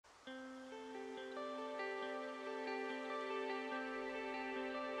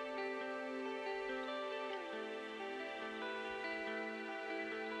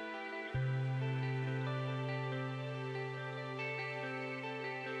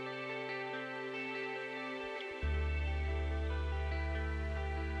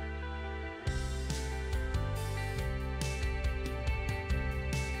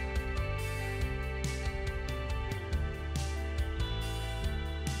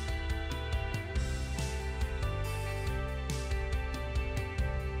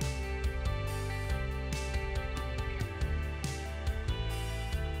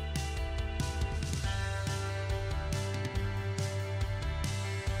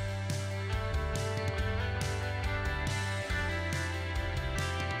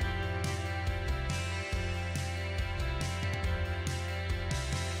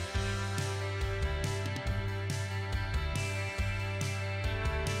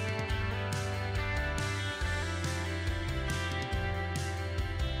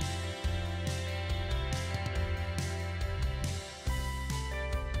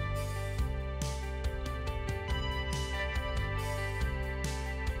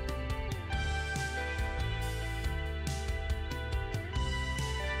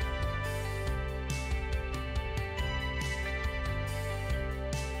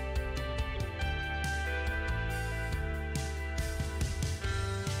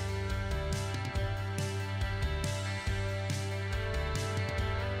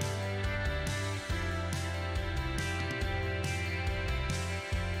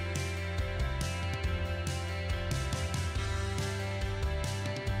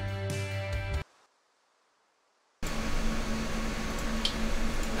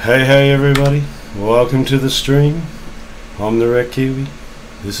Hey everybody, welcome to the stream. I'm the Rekt'd Kiwi.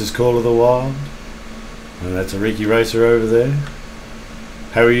 This is Call of the Wild. And that's a Reekyracer over there.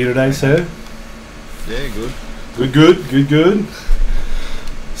 How are you today, sir? Yeah, good. Good.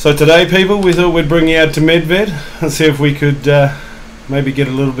 So today, people, we thought we'd bring you out to Medved and see if we could maybe get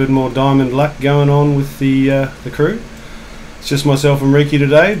a little bit more diamond luck going on with the crew. It's just myself and Reeky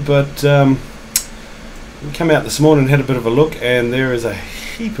today, but we come out this morning and had a bit of a look, and there is a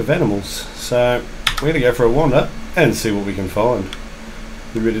heap of animals. So we're going to go for a wander and see what we can find.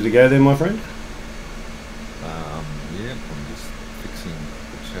 You ready to go there, my friend? Yeah, I'm just fixing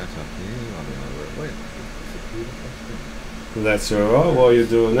the chat up here. I don't know where it went. That's alright. While you're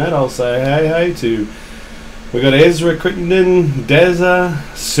doing that, I'll say hey to... We got Ezra, Rekt'd,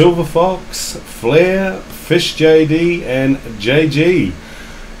 Dazza, Silver Fox, Flair, Fish JD, and JG.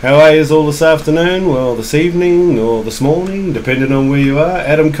 How are you all this afternoon? Well, this evening or this morning, depending on where you are.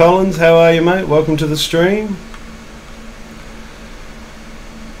 Adam Collins, how are you, mate? Welcome to the stream.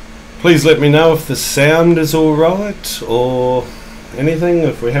 Please let me know if the sound is alright or anything,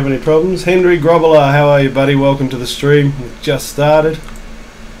 if we have any problems. Henry Grobbler, how are you, buddy? Welcome to the stream. We've just started.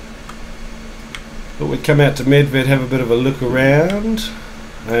 But we come out to Medved, have a bit of a look around,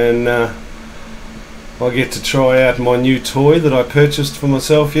 and I get to try out my new toy that I purchased for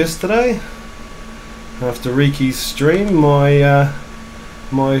myself yesterday. After Reeky's stream, my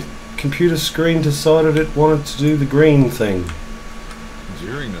computer screen decided it wanted to do the green thing.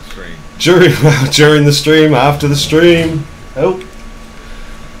 During the stream? During the stream, after the stream. Oh.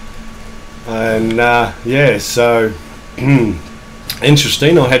 And yeah, so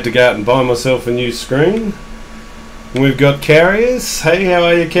interesting. I had to go out and buy myself a new screen. We've got Carriers. Hey, how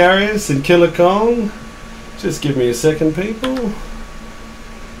are you, Carriers? And Killer Kong. Just give me a second, people. I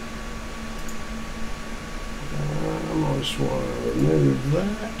just want to remove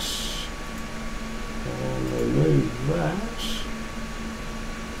that. And remove that.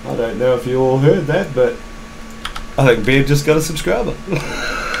 I don't know if you all heard that, but I think Beard just got a subscriber. No,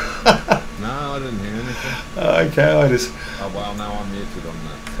 I didn't hear anything. Okay, I just... Oh, well, now I'm muted on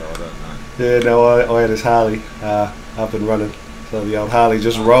that, so I don't know. Yeah, no, I had his Harley up and running. So the old Harley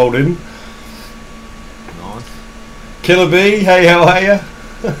just rolled in. Nice. Killer B, hey, how are you?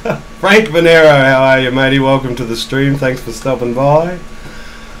 Frank Venero, how are you, matey? Welcome to the stream. Thanks for stopping by.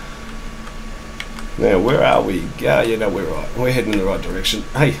 Now, where are we? Yeah, you know, we're right. We're heading in the right direction.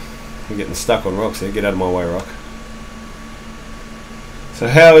 Hey, we're getting stuck on rocks here. Get out of my way, rock. So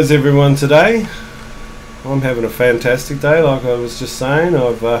how is everyone today? I'm having a fantastic day, like I was just saying.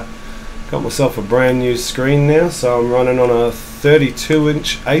 I've got myself a brand new screen now, so I'm running on a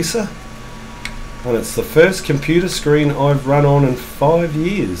 32-inch Acer. And it's the first computer screen I've run on in 5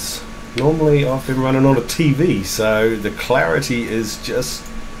 years. Normally I've been running on a TV, so the clarity is just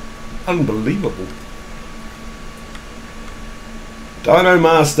unbelievable. Dino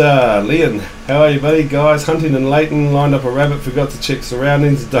Master, Leon, how are you, buddy? Guys, Hunting and Leighton lined up a rabbit, forgot to check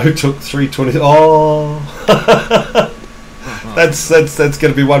surroundings. Doe took 320. Oh, that's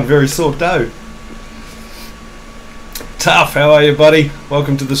going to be one very sore doe. Tough, how are you, buddy?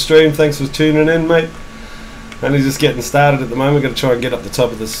 Welcome to the stream. Thanks for tuning in, mate. Only just getting started at the moment. Got to try and get up the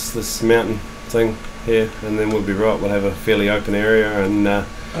top of this mountain thing here, and then we'll be right. We'll have a fairly open area, and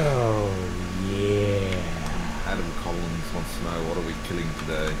oh yeah. Adam Collins wants to know, what are we killing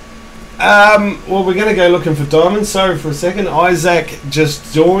today? Well, we're going to go looking for diamonds. Sorry for a second. Isaac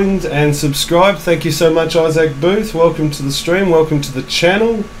just joined and subscribed. Thank you so much, Isaac Booth. Welcome to the stream. Welcome to the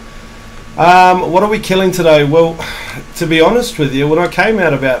channel. What are we killing today? Well, to be honest with you, when I came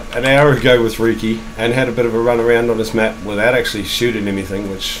out about an hour ago with Reeky and had a bit of a run around on this map without actually shooting anything,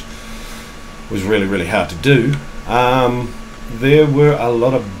 which was really, really hard to do, there were a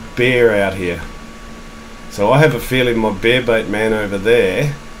lot of bear out here. So I have a feeling my bear bait man over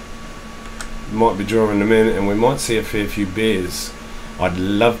there might be drawing them in, and we might see a fair few bears. I'd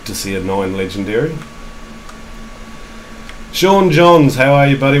love to see a 9 legendary. Sean Johns, how are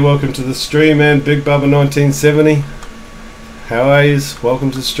you, buddy? Welcome to the stream, man. Big Bubba 1970, how are you?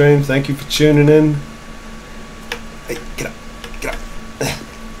 Welcome to the stream. Thank you for tuning in. Hey, get up. So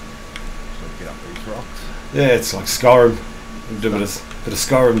get up these rocks. Yeah, it's like Skyrim. Do a bit of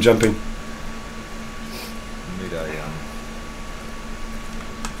Skyrim jumping. Need a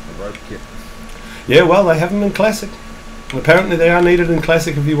rope kit. Yeah, well, they have them in Classic. Apparently they are needed in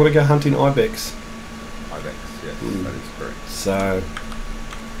Classic if you want to go hunting ibex. Ibex, yes, that is correct. So,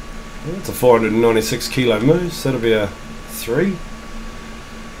 well, it's a 496 kilo moose, so that'll be a 3.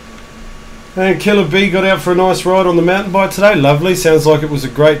 And Killer B got out for a nice ride on the mountain bike today. Lovely, sounds like it was a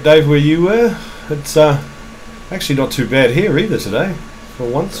great day where you were. It's actually not too bad here either today. For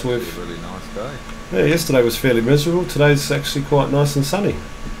once It's we've... a really nice day. Yeah, yesterday was fairly miserable. Today's actually quite nice and sunny.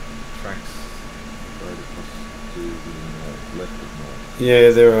 Tracks right across to the left of north. Yeah,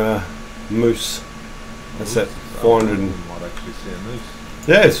 there are moose. That's that 400 You and... might actually see a moose.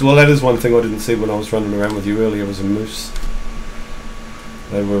 Yes, well that is one thing I didn't see when I was running around with you earlier, was a moose.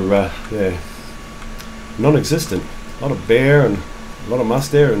 They were, yeah, non-existent. A lot of bear and a lot of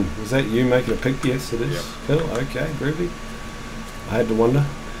musk there, and was that you making a pic? Yes, it is. Yep. Cool, okay, groovy. I had to wonder.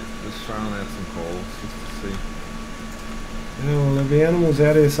 Just throwing out some calls just to see. Yeah, well, there'll be animals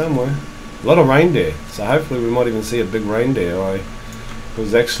out here somewhere. A lot of reindeer, so hopefully we might even see a big reindeer. I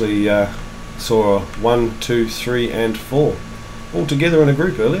was actually saw 1, 2, 3 and 4 all together in a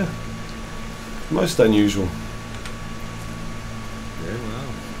group earlier. Most unusual. Yeah,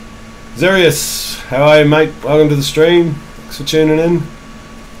 well. Zerius, how are you, mate? Welcome to the stream. Thanks for tuning in.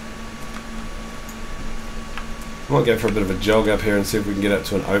 Might go for a bit of a jog up here and see if we can get up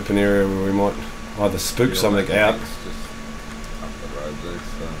to an open area where we might either spook something out. Just up the road there,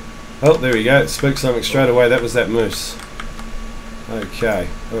 so. Oh, there we go. Spook something straight away. That was that moose. Okay.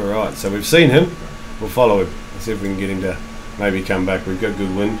 Alright, so we've seen him. We'll follow him. Let's see if we can get him to maybe come back. We've got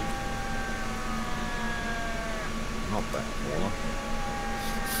good wind. Not that taller.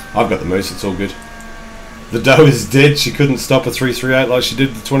 I've got the moose. It's all good. The doe is dead. She couldn't stop a 338 like she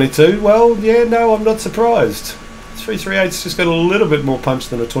did the 22. Well, yeah, no, I'm not surprised. 338's just got a little bit more punch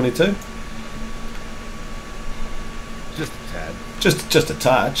than a 22. Just a tad. Just a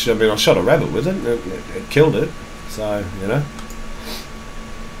touch. I mean, I shot a rabbit with it. It killed it. So, you know.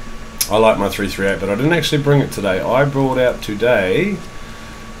 I like my 338, but I didn't actually bring it today. I brought out today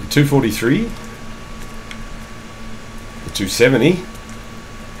the 243, the 270,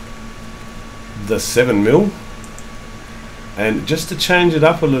 the 7mm, and just to change it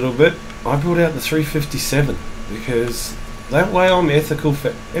up a little bit, I brought out the 357, because that way I'm ethical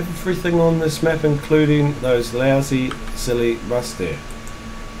for everything on this map, including those lousy, silly rust there.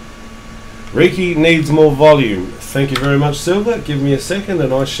 Reeky needs more volume. Thank you very much, Silver. Give me a second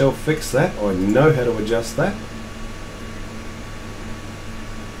and I shall fix that. I know how to adjust that.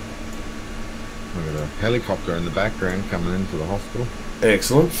 Look at a helicopter in the background coming into the hospital.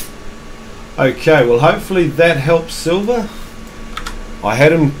 Excellent. Okay, well hopefully that helps Silver. I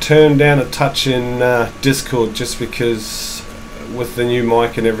had him turn down a touch in Discord just because with the new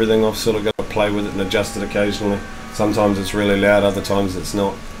mic and everything I've sort of got to play with it and adjust it occasionally. Sometimes it's really loud, other times it's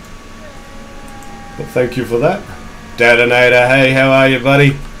not. But thank you for that. Dadanator, hey, how are you,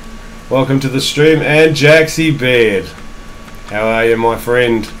 buddy? Welcome to the stream. And Jaxie Beard, how are you, my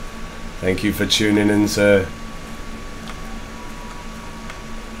friend? Thank you for tuning in, sir.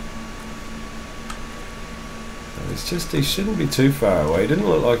 It's just, he shouldn't be too far away. He didn't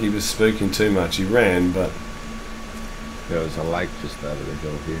look like he was spooking too much. He ran, but... There was a lake just over the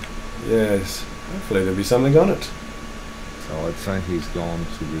hill here. Yes, hopefully there'll be something on it. So I'd say he's gone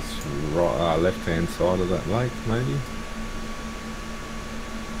to this left-hand side of that lake, maybe.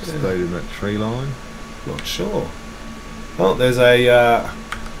 Stayed in that tree line. Not sure. Oh, there's a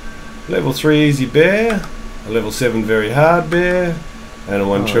level 3 easy bear, a level 7 very hard bear, and a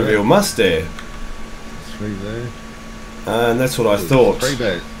 1 trivial must there. 3 there. And that's what I thought. 3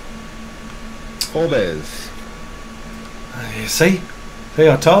 bears. 4 bears. You see? See,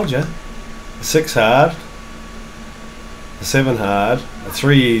 I told you. A 6 hard, a 7 hard, a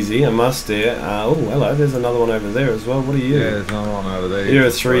 3 easy, a must there. Oh, hello, there's another one over there as well. What are you? Yeah, there's another one over there. You're a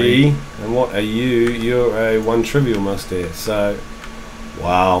 3E, and what are you? You're a 1 trivial must there. So,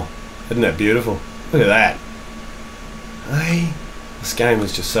 wow. Isn't that beautiful? Look at that. Hey, this game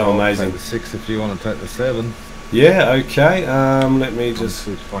is just so amazing. Take the 6 if you want to take the 7. Yeah, okay. Let me just...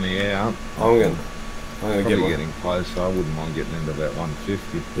 Switch 20 out. I'm gonna Probably get getting close. I wouldn't mind getting into about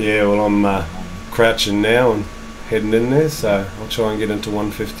 150. Yeah, well, I'm crouching now and heading in there, so I'll try and get into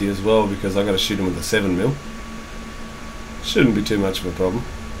 150 as well because I got to shoot him with a 7mm. Shouldn't be too much of a problem.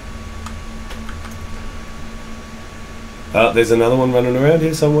 There's another one running around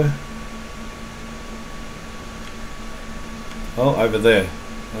here somewhere. Oh, over there.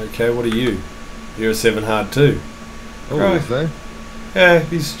 Okay, what are you? You're a 7 hard too. Oh, Right. is there? Yeah,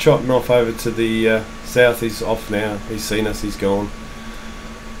 he's trotting off over to the south. He's off now. He's seen us. He's gone.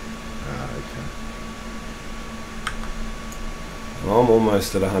 Ah, okay. Well, I'm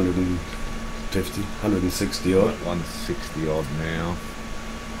almost at 150, 160 odd. 160 odd now.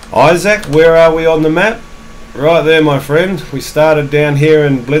 Isaac, where are we on the map? Right there, my friend. We started down here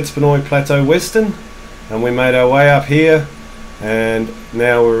in Bledspinoy Plateau Western, and we made our way up here, and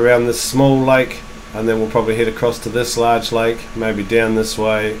now we're around this small lake, and then we'll probably head across to this large lake, maybe down this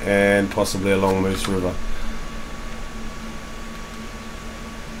way, and possibly along Moose River.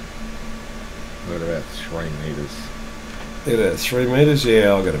 about 3 meters. Look at that, 3 meters.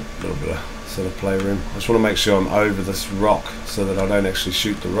 Yeah, I've got a little bit of sort of play room. I just want to make sure I'm over this rock so that I don't actually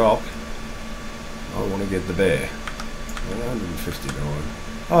shoot the rock. I want to get the bear. 159.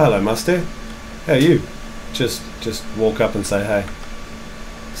 Oh, hello, Mustang. How are you? Just walk up and say hey.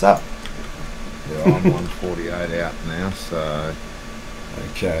 What's up? Yeah, I'm 148 out now, so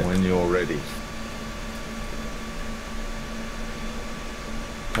Okay. when you're ready.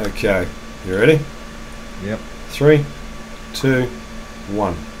 Okay. You ready? Yep. 3, 2,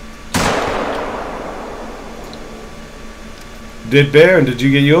 1. Dead bear, and did you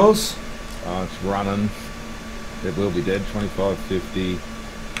get yours? Oh, it's running. It will be dead. 25, 50.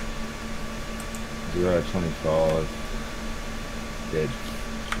 0, 25. Dead.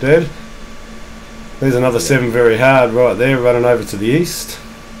 Dead? There's another 7 very hard right there running over to the east.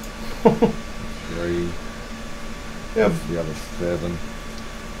 3. Yep. The other 7.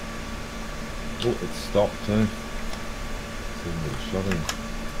 Oh, it stopped too. Shot him.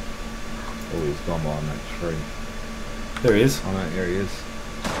 Oh, he's gone behind that tree. There he is. Oh no, there he is.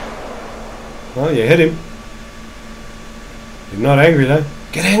 Oh, you hit him. You're not angry though.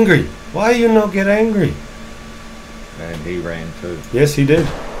 Get angry. Why you not get angry? And he ran too. Yes, he did.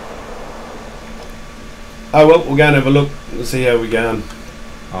 Oh well, we'll go and have a look. We'll see how we're going.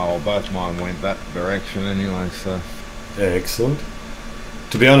 Oh, well, both mine went that direction anyway, so Excellent.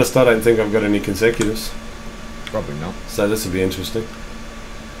 To be honest, I don't think I've got any consecutives, probably not. so this will be interesting.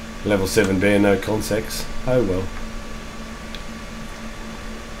 Level 7 bear, no consecs. Oh well.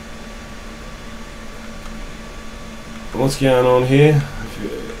 What's going on here?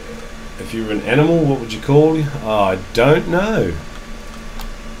 If you were an animal, what would you call you? Oh, I don't know.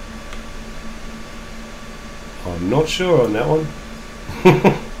 I'm not sure on that one.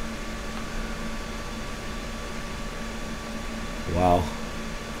 Wow.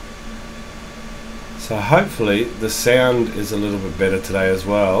 So hopefully the sound is a little bit better today as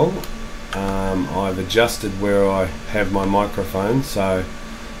well. I've adjusted where I have my microphone, so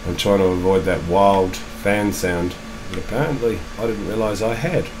I'm trying to avoid that wild fan sound that apparently I didn't realise I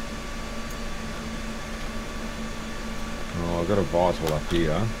had. Oh, I've got a vital up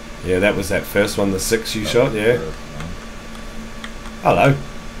here. Yeah, that was that first one, the 6 you shot, yeah. Hello,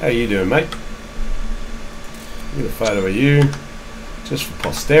 how you doing, mate? Get a photo of you, just for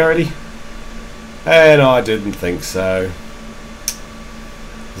posterity. And I didn't think so.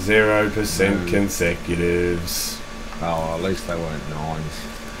 0% consecutives. Oh, at least they weren't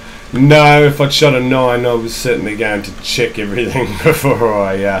 9s. No, if I'd shot a 9, I was certainly going to check everything before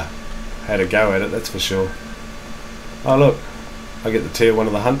I had a go at it, that's for sure. Oh look, I get the tier 1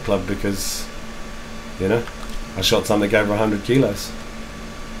 of the hunt club because, you know, I shot something over 100 kilos.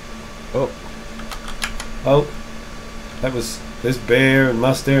 Oh. Oh, that was this bear and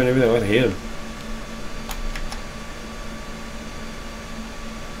mustang and everything. I can hear them.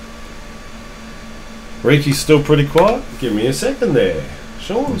 Reeky's still pretty quiet. Give me a second there,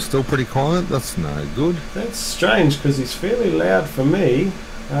 Sean. I'm still pretty quiet. That's no good. That's strange because he's fairly loud for me.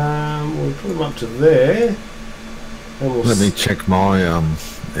 We'll put him up to there. And we'll Let me check my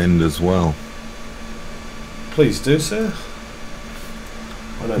end as well. Please do, sir.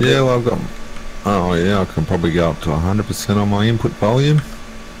 I don't Yeah, well, I've got. Oh yeah, I can probably go up to 100% on my input volume.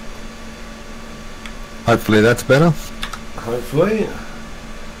 Hopefully that's better. Hopefully.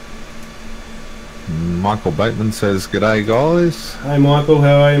 Michael Bateman says, "G'day guys." Hey Michael,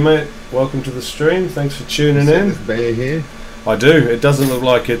 how are you, mate? Welcome to the stream. Thanks for tuning in. This bear here. I do. It doesn't look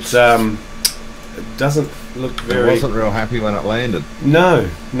like it's. It doesn't look very. I wasn't real happy when it landed. No,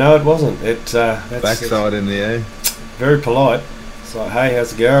 it wasn't. That's Backside in the air. very polite. It's like, hey,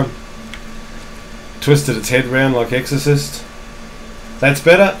 how's it going? Twisted its head round like Exorcist. That's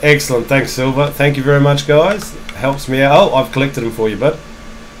better. Excellent. Thanks, Silver. Thank you very much, guys. Helps me out. Oh, I've collected them for you, bud.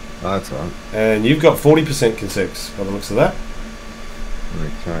 Oh, that's right. And you've got 40% consecs by the looks of that.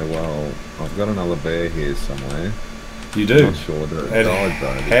 Okay, well, I've got another bear here somewhere. You do. Not sure that it It died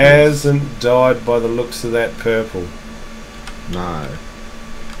though. hasn't died by the looks of that purple. No.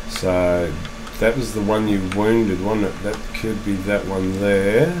 So that was the one you wounded, wasn't it? That could be that one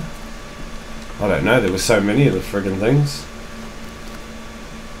there. I don't know, there were so many of the friggin' things.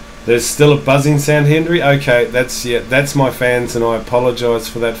 There's still a buzzing sound, Henry. Okay, that's my fans, and I apologise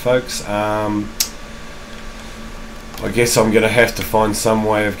for that, folks. I guess I'm going to have to find some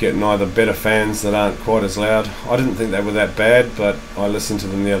way of getting either better fans that aren't quite as loud. I didn't think they were that bad, but I listened to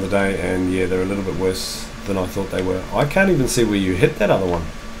them the other day, and yeah, they're a little bit worse than I thought they were. I can't even see where you hit that other one.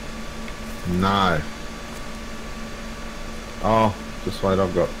 No. Oh, just wait,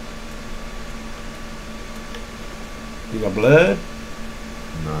 I've got. You got blood?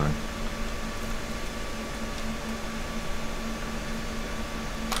 No.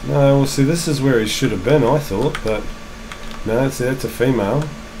 No, well, see, this is where he should have been, I thought, but no, see, that's a female.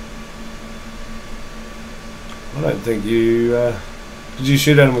 I don't think you... did you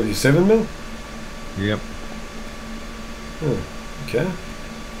shoot at him with your 7mm? Yep. Oh, okay.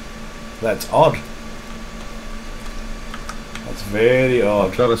 That's odd. That's very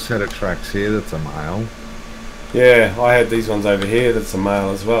odd. I've got a set of tracks here that's a male. Yeah, I had these ones over here that's a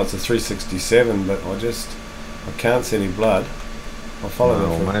male as well. It's a 367, but I can't see any blood. I'll follow No,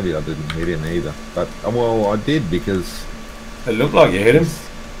 them. well, maybe I didn't hit him either. But, well, I did because... It looked like you hit him.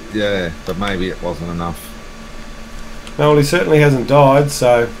 Yeah, but maybe it wasn't enough. No, well, he certainly hasn't died,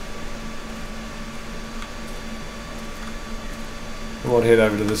 so... I might head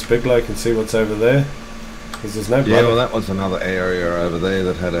over to this big lake and see what's over there. Because there's no blood. Yeah, well, that was another area over there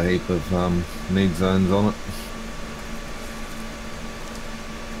that had a heap of need zones on it.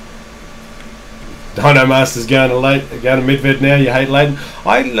 Dino Master's going to Medved now. You hate Leighton.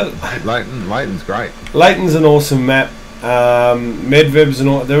 Leighton's great. Leighton's an awesome map. Medved's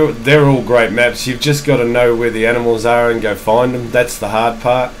they're all great maps. You've just got to know where the animals are and go find them. That's the hard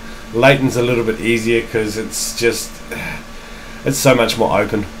part. Leighton's a little bit easier because it's so much more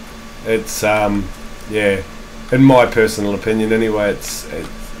open. It's yeah, in my personal opinion anyway.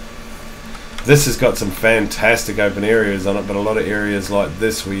 This has got some fantastic open areas on it, but a lot of areas like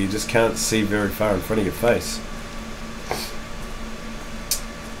this where you just can't see very far in front of your face.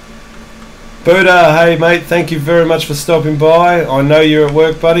 Buddha, hey mate, thank you very much for stopping by. I know you're at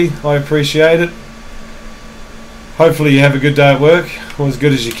work, buddy. I appreciate it. Hopefully you have a good day at work, or as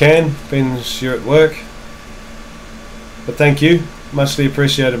good as you can, being you're at work. But thank you, muchly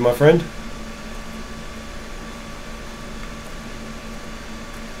appreciated, my friend.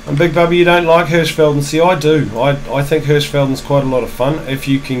 And Big Bubby, you don't like Hirschfelden. See, I do. I think Hirschfelden's quite a lot of fun if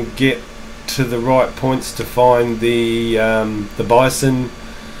you can get to the right points to find the bison.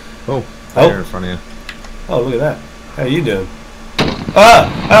 Oh, there in front of you. Oh, look at that. How you doing? Ah,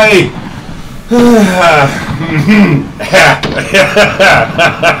 hey!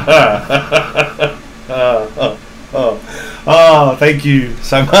 Oh, thank you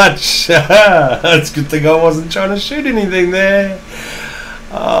so much. It's a good thing I wasn't trying to shoot anything there.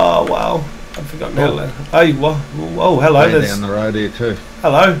 Oh, wow. I've forgotten how to... Hey, whoa, hello. Down the road here too.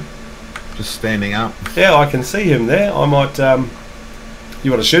 Hello. Just standing up. Yeah, I can see him there. I might...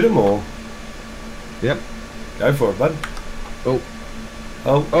 you want to shoot him or...? Yep. Go for it, bud.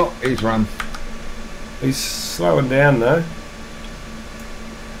 Oh, he's run. He's slowing down though.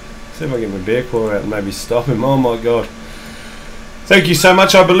 See if I get my bear claw out and maybe stop him. Oh my god. Thank you so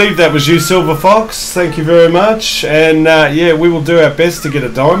much. I believe that was you, Silver Fox. Thank you very much. And yeah, we will do our best to get a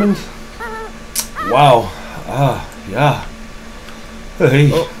diamond. Wow. Ah, yeah.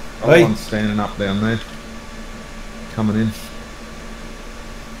 Hey. Oh, hey. One's standing up down there. Coming in.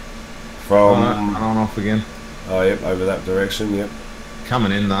 From... on off again. Oh, yep, over that direction, yep.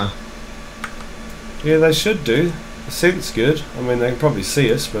 Coming in though. Yeah, they should do. The scent's good. I mean, they can probably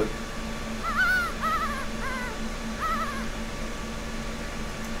see us, but...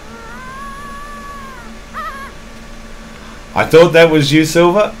 I thought that was you,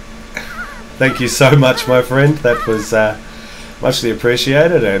 Silver. Thank you so much, my friend. That was muchly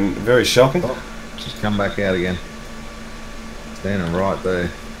appreciated and very shocking. Oh, just come back out again. Standing right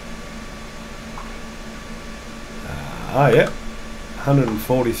there. Oh, yeah.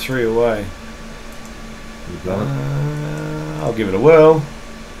 143 away. You got it. I'll give it a whirl.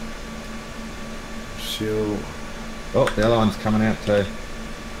 She'll... Oh, the other one's coming out too.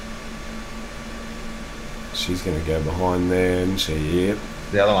 She's going to go behind there, isn't she? Yep.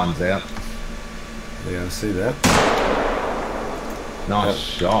 The other one's out. Yeah, I see that. Nice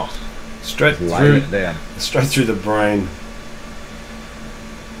shot. Straight Lay it down. Straight through the brain.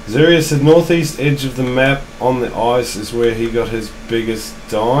 Xerius said northeast edge of the map on the ice is where he got his biggest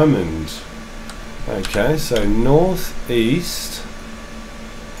diamond. Okay, so northeast.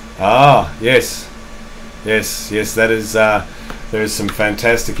 Ah, yes. Yes, that is... there is some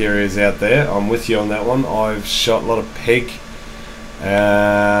fantastic areas out there. I'm with you on that one. I've shot a lot of pig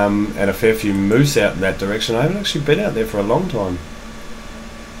and a fair few moose out in that direction. I haven't actually been out there for a long time.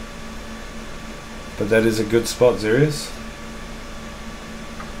 But that is a good spot, Xerius.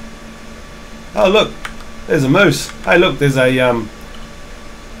 Oh look, there's a moose. Hey look, there's a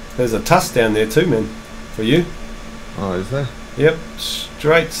tusk down there too, man. For you. Oh, is there? Yep,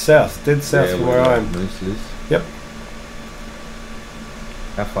 straight south, dead south from where I am. Moose is. Yep.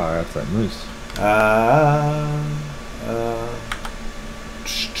 How far out's that moose?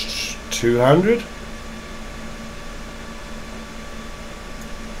 200.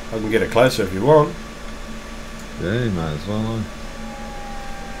 I can get it closer if you want. Yeah, you might as well.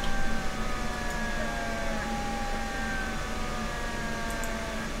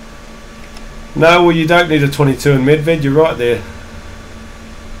 No, well, you don't need a 22 in Medved. You're right there.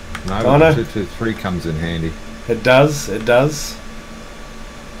 No, but the 223 comes in handy. It does. It does.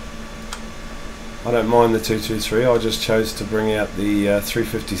 I don't mind the 223. I just chose to bring out the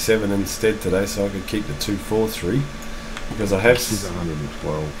 357 instead today, so I could keep the 243 because I have. She's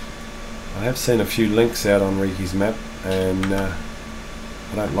 112. I have seen a few links out on Reeky's map, and I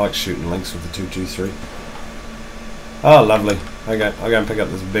don't like shooting links with the 223. Oh, lovely. Okay, I'll go and pick up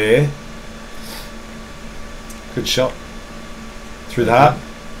this bear. Good shot. Through the heart.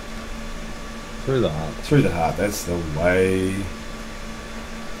 Through the heart. Through the heart. That's the way.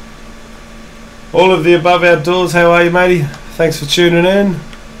 All of the above outdoors. How are you, matey? Thanks for tuning in.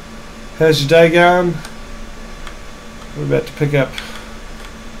 How's your day going? We're about to pick up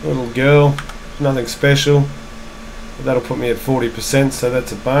a little girl. Nothing special. But that'll put me at 40%, so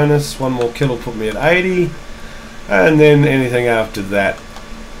that's a bonus. One more kill will put me at 80. And then anything after that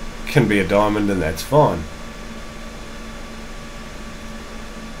can be a diamond, and that's fine.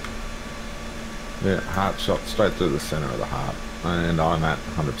 Yeah, heart shot straight through the centre of the heart. And I'm at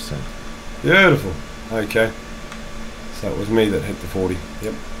 100%. Beautiful. Okay. So it was me that hit the 40.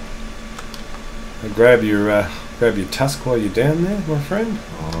 Yep. Now grab your tusk while you're down there, my friend.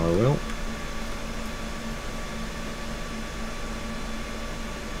 I will.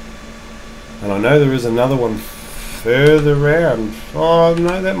 And I know there is another one further out. Oh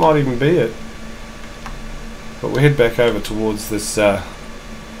no, that might even be it. But we'll head back over towards this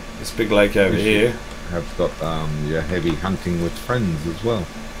this big lake over here. Have got your heavy hunting with friends as well.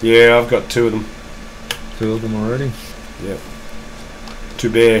 Yeah, I've got two of them. Two of them already? Yep.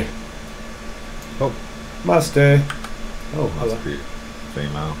 Two bear. Oh. Mustang. Oh, hello. Must be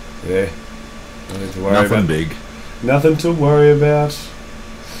female. Yeah. Nothing to worry Nothing about. big. Nothing to worry about.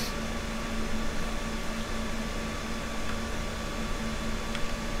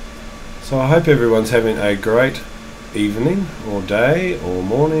 So I hope everyone's having a great evening or day or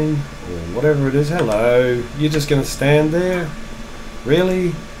morning or whatever it is. Hello. You're just going to stand there?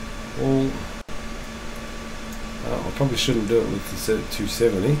 Really? Well, I probably shouldn't do it with the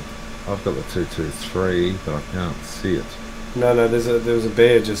 270. I've got the 223, but I can't see it. No, there was a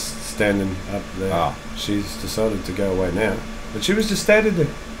bear just standing up there. Ah. She's decided to go away now. But she was just standing there.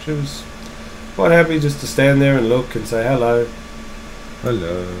 She was quite happy just to stand there and look and say hello.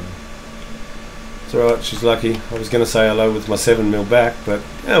 Hello. It's alright, she's lucky. I was going to say hello with my 7mm back, but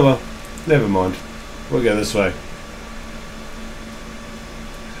yeah, well, never mind. We'll go this way.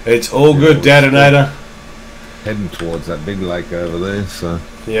 It's all good, Detonator. Heading towards that big lake over there, so.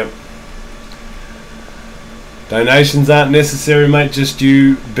 Yep. Donations aren't necessary, mate. Just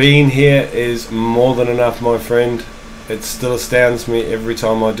you being here is more than enough, my friend. It still astounds me every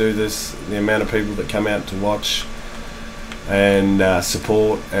time I do this, the amount of people that come out to watch and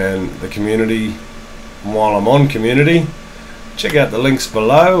support, and the community. While I'm on community, check out the links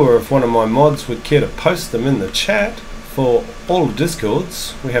below, or if one of my mods would care to post them in the chat for all the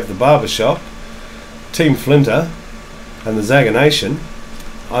Discords. We have the Barbershop, Team Flinter, and the Zaga Nation,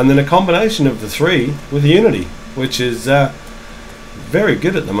 and then a combination of the three with Unity, which is very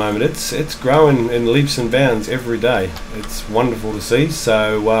good at the moment. It's growing in leaps and bounds every day. It's wonderful to see.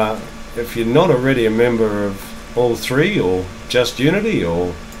 So if you're not already a member of all three, or just Unity,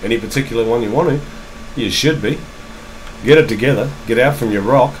 or any particular one you want to, you should be. Get it together, get out from your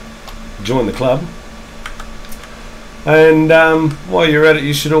rock, join the club. And while you're at it,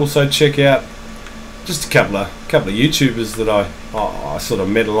 you should also check out just a couple of YouTubers that I sort of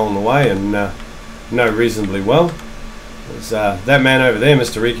met along the way and know reasonably well. There's that man over there,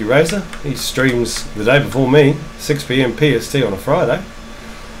 Mr. Reekyracer. He streams the day before me, 6 PM PST on a Friday.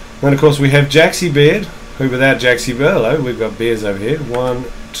 Then of course we have Jaxie Beard, who without Jaxie Burlow, we've got bears over here. 1,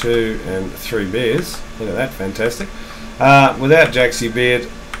 2 and 3 bears. Look at that, fantastic. Without Jaxie Beard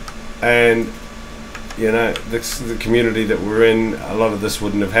and the community that we're in, a lot of this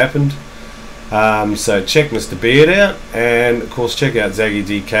wouldn't have happened. So check Mr. Beard out, and of course check out Zaggy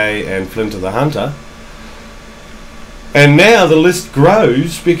DK and Flinter the Hunter. And now the list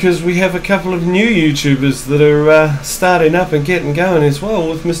grows because we have a couple of new YouTubers that are starting up and getting going as well,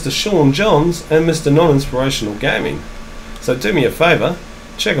 with Mr. Sean Johns and Mr. Non-Inspirational Gaming. So do me a favour,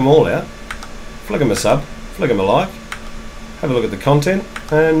 check them all out, flick them a sub, flick them a like, have a look at the content,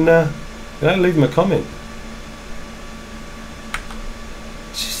 and leave them a comment.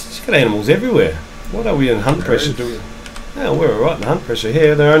 She's got animals everywhere. What are we in hunt pressure doing? Yeah, we're alright in hunt pressure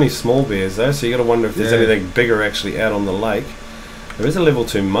here. They're only small bears though, so you got to wonder if there's anything bigger actually out on the lake. There is a level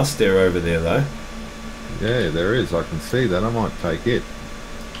 2 muster over there though. Yeah, there is. I can see that. I might take it.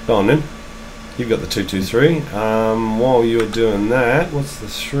 Go on then. You've got the 223. While you're doing that, what's the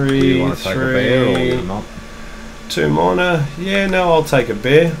 3? Do you want to take a bear or you're not? 2 minor. Yeah, no, I'll take a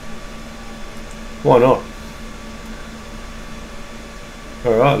bear. Why not?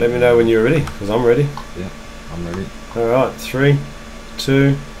 Alright, let me know when you're ready, because I'm ready. Yeah, I'm ready. Alright, 3,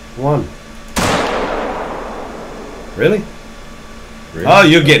 2, 1. Really? Oh,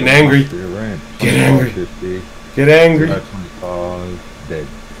 you're getting angry. Get angry. 50, get angry. 25, dead.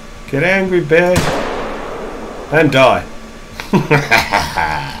 Get angry, bear. And die.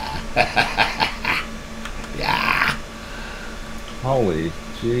 Yeah. Holy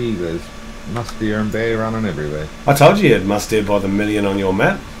gee, there's musty and bear running everywhere. I told you had musty by the million on your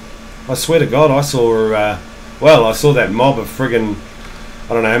map. I swear to God, I saw, I saw that mob of friggin',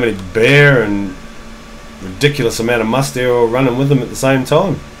 I don't know how many bear and ridiculous amount of musty all running with them at the same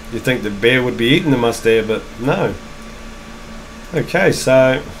time. You'd think the bear would be eating the musty, but no. Okay,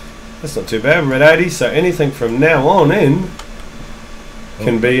 so that's not too bad. We're at 80, so anything from now on in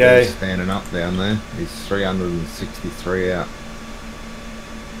can be a... standing up down there. He's 363 out.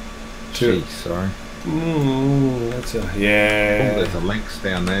 Jeez, sorry. That's a... Yeah. Oh, there's a lynx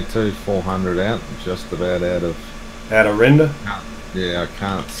down there too, 400 out. Just about out of... Out of render? Yeah, I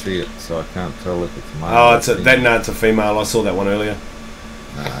can't see it, so I can't tell if it's a male. Oh, it's a it's a female. I saw that one earlier.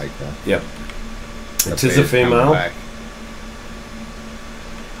 Ah, okay. Yep. It is a female. Back.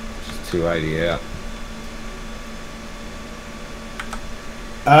 Just 280 out.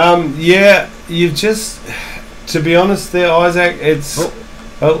 Yeah, you've just, to be honest there, Isaac, it's...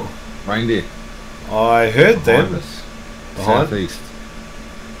 Oh. Reindeer. I heard them. Us. Southeast.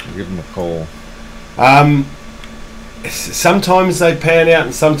 I'll give them a call. Sometimes they pan out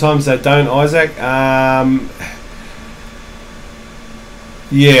and sometimes they don't, Isaac.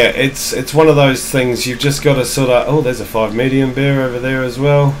 Yeah, it's one of those things you've just got to sort of... Oh, there's a 5 medium bear over there as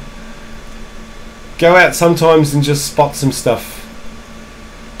well. Go out sometimes and just spot some stuff.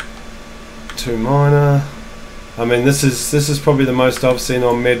 2 minor. I mean, this is probably the most I've seen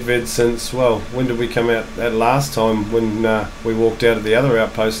on Medved since, well, when did we come out that last time? When we walked out of the other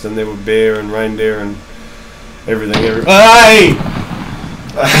outpost and there were bear and reindeer and everything. Hey!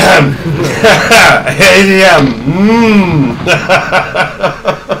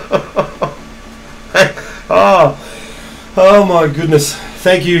 Oh my goodness.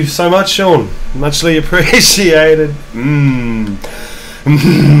 Thank you so much, Sean. Muchly appreciated.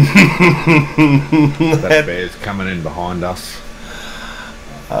 That bear's coming in behind us.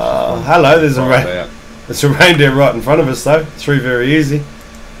 Hello, there's a reindeer right in front of us though. 3 very easy.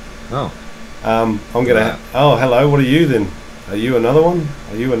 Oh. I'm gonna... Oh, hello, what are you then? Are you another one?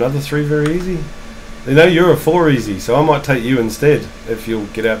 Are you another 3 very easy? You know, you're a 4 easy, so I might take you instead if you'll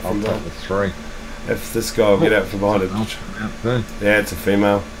get out from behind. I'll take the 3. If this guy will get out from behind it. Yeah, it's a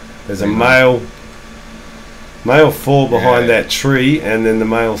female. There's a male 4 behind that tree, and then the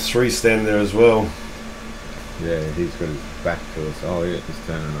male 3 standing there as well. Yeah, he's got his back to us. Oh yeah, he's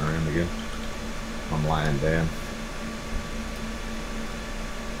turning around again. I'm laying down.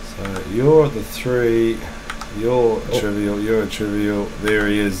 So you're the 3, you're a trivial, you're a trivial. There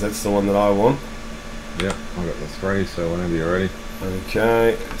he is, that's the one that I want. Yep, I got the 3, so whenever you're ready.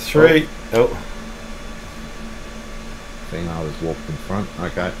 Okay, 3. Oh. Female has walked in front.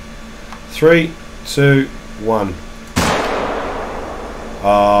 Okay. 3, 2, 1.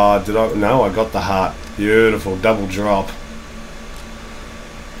 Did I? No, I got the heart. Beautiful, double drop.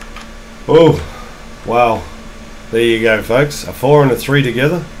 Oh, wow. There you go, folks. A 4 and a 3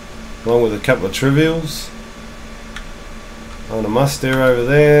 together, along with a couple of trivials. And a mustair over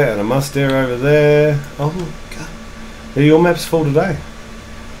there, and a mustair over there. Oh, God. Yeah, your map's full today.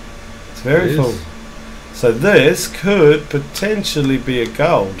 It's very full. So this could potentially be a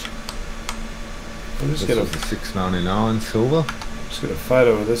gold. I'll just get a $6.99 silver. Just get a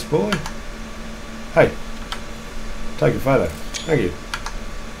photo of this boy. Hey, take a photo. Thank you.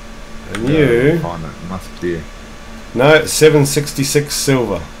 And you... Find that must be... No, 766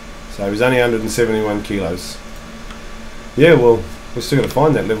 silver. So he's only 171 kilos. Yeah, well, we're still going to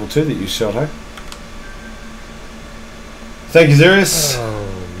find that level 2 that you shot, hey? Thank you, Xerius. Oh,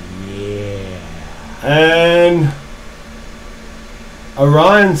 yeah. And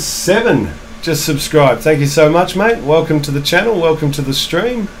Orion7 just subscribed. Thank you so much, mate. Welcome to the channel. Welcome to the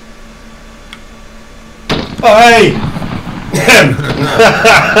stream. Oh, hey!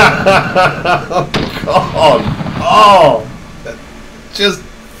 Oh, God. Oh, that just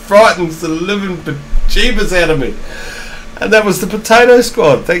frightens the living bejeebus out of me. And that was the Potato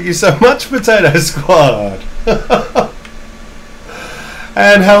Squad. Thank you so much, Potato Squad.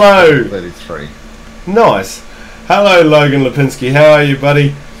 And hello. 33. Nice. Hello, Logan Lipinski. How are you,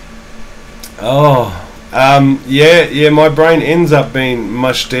 buddy? Oh, yeah, my brain ends up being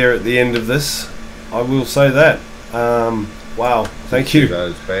mush deer at the end of this. I will say that. Wow, thank you.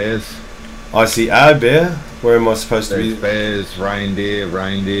 Those bears. I see a bear. Where am I supposed to be? Bears, reindeer.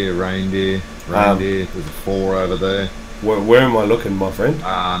 There's a 4 over there. Where am I looking, my friend?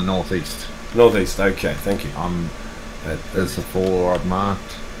 Northeast. Northeast, okay, thank you. There's a 4 I've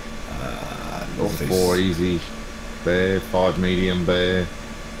marked. Northeast. 4 easy bear, 5 medium bear.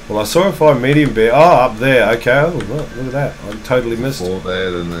 Well, I saw a 5 medium bear. Oh, up there, okay. Oh, look at that. I totally missed. 4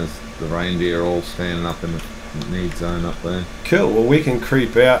 there, then there's the reindeer all standing up in the need zone up there. Cool, well we can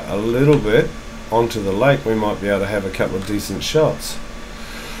creep out a little bit onto the lake. We might be able to have a couple of decent shots.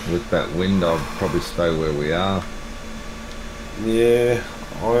 With that wind, I'll probably stay where we are. Yeah,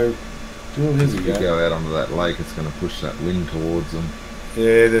 here's If you go out onto that lake, it's going to push that wind towards them.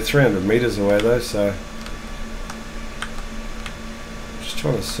 Yeah, they're 300 metres away though, so... Just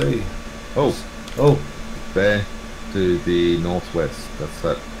trying to see. Oh! There, to the northwest. That's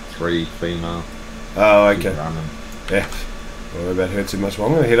that 3 female. Oh, okay. Running. Yeah, don't worry about her too much. Well,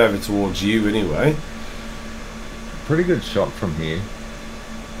 I'm going to head over towards you anyway. Pretty good shot from here.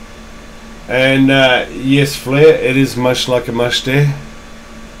 And yes, Flair, it is much like a mush there.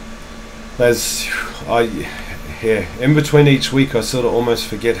 Yeah, in between each week I sort of almost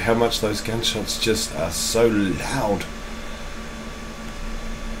forget how much those gunshots just are so loud.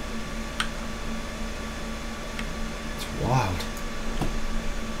 It's wild.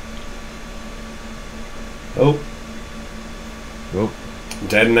 Oh,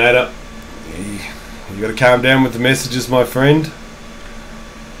 detonator. You got to calm down with the messages, my friend.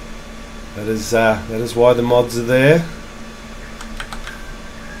 That is why the mods are there.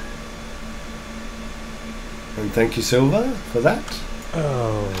 And thank you, Silver, for that.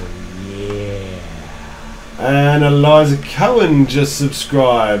 Oh, yeah. And Eliza Cohen just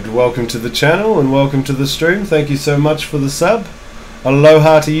subscribed. Welcome to the channel and welcome to the stream. Thank you so much for the sub.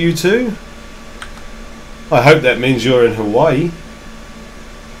 Aloha to you too. I hope that means you're in Hawaii.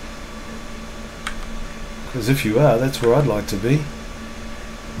 Because if you are, that's where I'd like to be.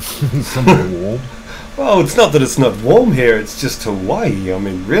 Somewhere warm. Well, it's not that it's not warm here, it's just Hawaii. I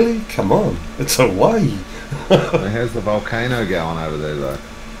mean, really? Come on. It's Hawaii. How's the volcano going over there, though?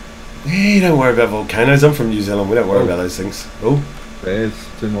 Yeah, don't worry about volcanoes. I'm from New Zealand. We don't worry about those things. Oh, bears.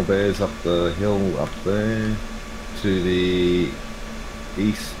 2 more bears up the hill up there to the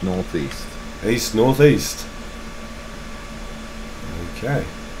east-northeast. East-northeast. Okay.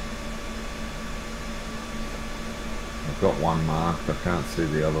 I've got one marked. I can't see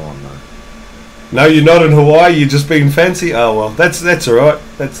the other one, though. No, you're not in Hawaii. You're just being fancy. Oh well, that's all right.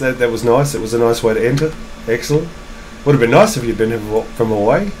 That was nice. It was a nice way to enter. Excellent. Would have been nice if you'd been from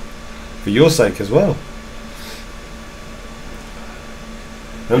Hawaii, for your sake as well.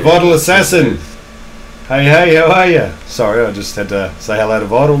 And Vital Assassin. Hey, how are you? Sorry, I just had to say hello to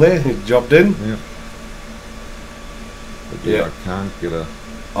Vital there. He dropped in. Yep. Yeah. I can't get a...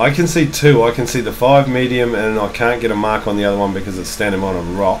 I can see 2. I can see the 5 medium, and I can't get a mark on the other one because it's standing on a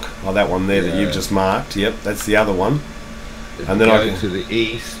rock. Oh, that one there that you've just marked. Yep, that's the other one. If and then go I can to the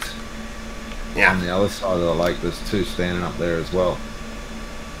east. Yeah. On the other side of the lake, there's 2 standing up there as well.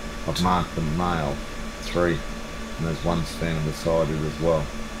 I've marked the male, 3, and there's 1 standing beside it as well.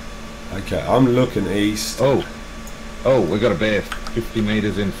 Okay, I'm looking east. Oh, we got a bear 50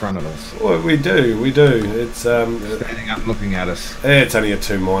 metres in front of us. Well, we do. It's standing up looking at us. Yeah, it's only a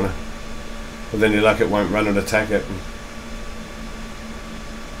 2 minor. But then you're lucky it won't run and attack it.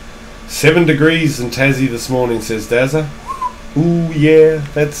 7 degrees in Tassie this morning, says Dazza. Ooh, yeah,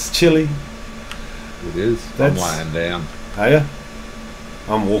 that's chilly. It is. I'm laying down. Are you?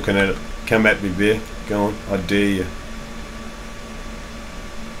 I'm walking at it. Come at me, bear. Go on. I dare you.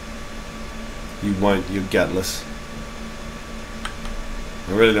 You won't. You're gutless.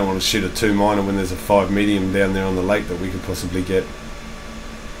 I really don't want to shoot a 2 minor when there's a 5 medium down there on the lake that we could possibly get.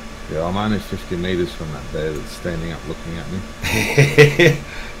 Yeah, I'm only 50 metres from that bear that's standing up looking at me.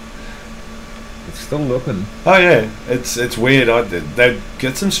 It's still looking. Oh yeah, it's weird. They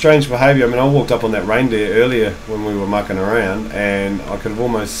get some strange behaviour. I mean, I walked up on that reindeer earlier when we were mucking around, and I could have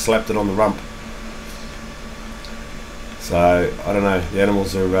almost slapped it on the rump. So I don't know. The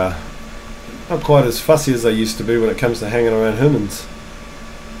animals are not quite as fussy as they used to be when it comes to hanging around humans.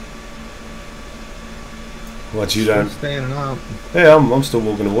 What you don't? Standing up. Yeah, I'm still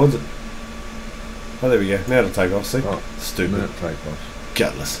walking towards it. Oh, there we go. Now it'll take off. See? Oh, stupid. Now it'll take off.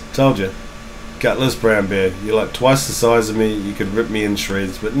 Gutless. Told you. Gutless brown bear. You're like twice the size of me. You could rip me in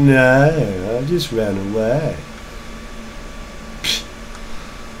shreds, but no, I just ran away.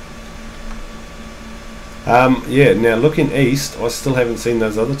 Yeah. Now looking east, I still haven't seen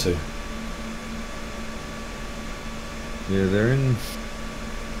those other 2. Yeah, they're in.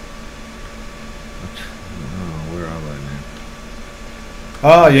 Oh, where are they now?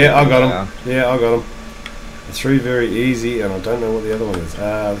 Oh yeah, I got them. Yeah, I got them. The 3 very easy, and I don't know what the other one is.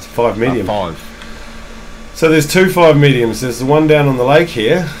 It's 5 medium. 5. So there's 2 5 mediums. There's the one down on the lake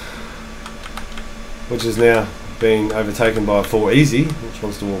here, which is now being overtaken by a 4 easy, which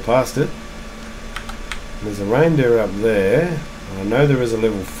wants to walk past it. And there's a reindeer up there. I know there is a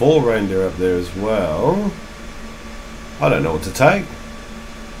level 4 reindeer up there as well. I don't know what to take.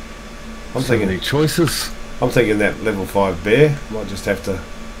 I'm So thinking many choices. I'm thinking that level 5 bear. Might just have to.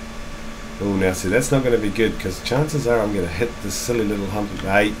 Oh, now see, that's not going to be good because chances are I'm going to hit this silly little hump.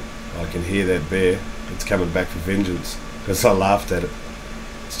 8. I can hear that bear. It's coming back for vengeance because I laughed at it.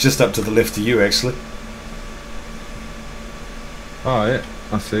 It's just up to the left of you, actually. Oh yeah,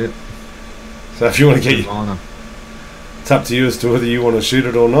 I see it. So if you want to get, Minor. it's up to you as to whether you want to shoot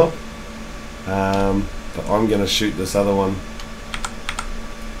it or not. But I'm going to shoot this other one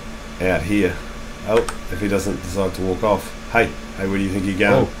out here. Oh, if he doesn't decide to walk off. Hey, where do you think you're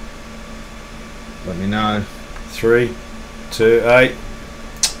going? Oh. Let me know. 3, 2, 8.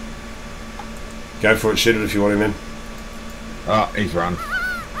 Go for it, shoot it if you want him in. Oh, he's run.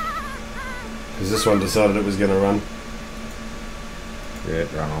 Because this one decided it was going to run. Yeah,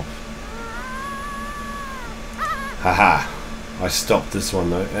 it ran off. Haha. I stopped this one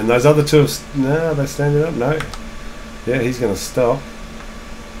though. And those other 2 have... No, they're standing up. No. Yeah, he's going to stop.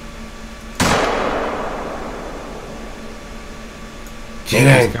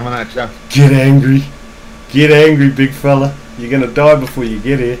 He's coming at you. Get angry. Get angry, big fella. You're going to die before you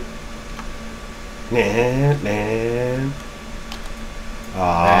get here. Nah.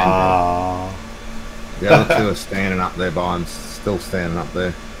 Ah. The other 2 are standing up there by him, still standing up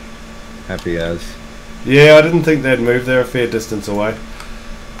there. Happy as. Yeah, I didn't think they'd move. They're a fair distance away.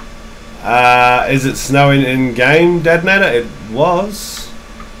 Is it snowing in game, Dadnator? It was.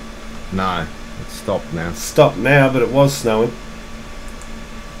 No, it's stopped now. Stopped now, but it was snowing.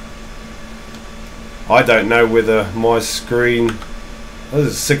 I don't know whether my screen... Oh,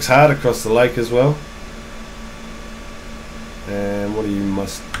 there's 6 hard across the lake as well. And what are you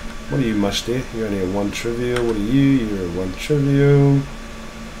mush there? You're only a 1 trivial. What are you? You're a 1 trivial.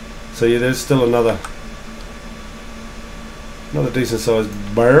 So yeah, there's still another decent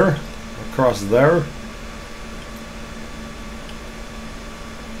sized bear across there.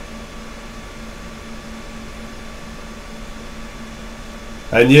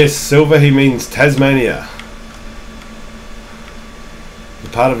 And yes, Silver, he means Tasmania. The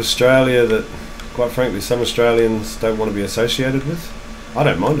part of Australia that, quite frankly, some Australians don't want to be associated with. I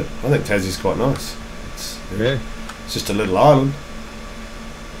don't mind it. I think Tassie's quite nice. It's just a little island.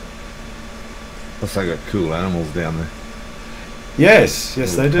 Plus they got cool animals down there. Yes,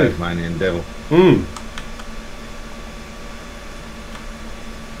 they do. Tasmanian devil.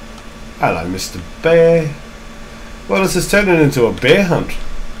 Hello, Mr. Bear. Well, this is turning into a bear hunt,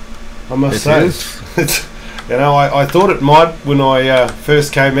 I must say. It's, you know, I thought it might when I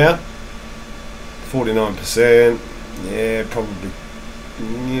first came out. 49%. Yeah, probably.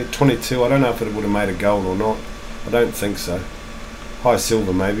 Yeah, 22. I don't know if it would have made a gold or not. I don't think so. High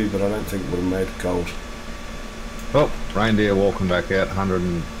silver maybe, but I don't think it would have made gold. Oh, reindeer walking back out,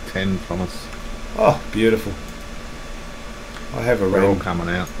 110 from us. Oh, beautiful. I have a They're all coming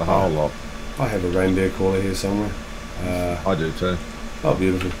out, the whole lot. I have a reindeer caller here somewhere. I do too. Oh,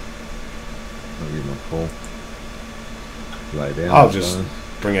 beautiful. I'll give him a call. Lay down. I'll just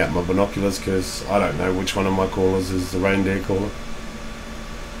bring out my binoculars because I don't know which one of my callers is the reindeer caller.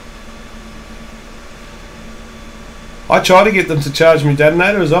 I try to get them to charge me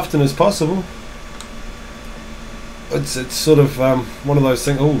detonator as often as possible. It's sort of one of those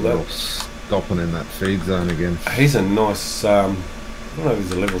things. Oh, that stopping in that feed zone again. He's a nice. I don't know if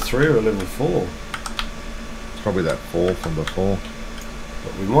he's a level 3 or a level 4. It's probably that 4 from before.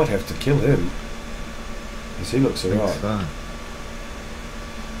 But we might have to kill him because he looks alright. So.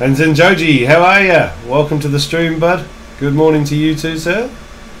 And Zenjoji, how are ya? Welcome to the stream, bud. Good morning to you too, sir.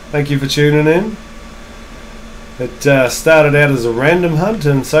 Thank you for tuning in. It started out as a random hunt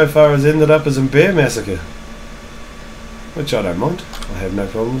and so far has ended up as a bear massacre. Which I don't mind. I have no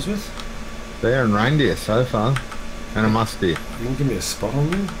problems with. Bear and reindeer so far. And a muskie. You going to give me a spot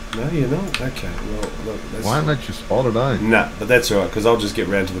on you? No, you're not? Okay, well, look. Why don't let you spot it, eh? Nah, but that's alright, because I'll just get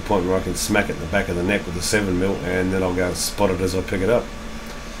round to the point where I can smack it in the back of the neck with a 7mm and then I'll go and spot it as I pick it up.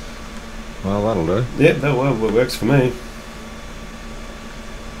 Well, that'll do. Yeah, that works for me.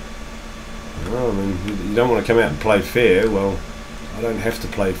 Well, I mean, you don't want to come out and play fair. Well, I don't have to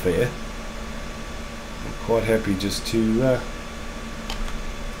play fair. I'm quite happy just to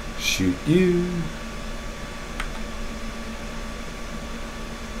shoot you.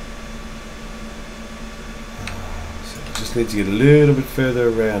 just need to get a little bit further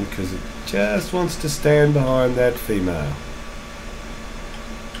around because it just wants to stand behind that female.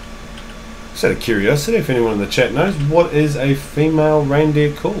 Just out of curiosity, if anyone in the chat knows, what is a female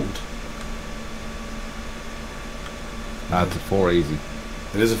reindeer called? It's a 4 easy.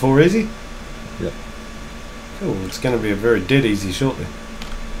 It is a 4 easy? Yep. Cool, it's going to be a very dead easy shortly.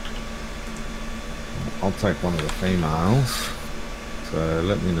 I'll take one of the females. So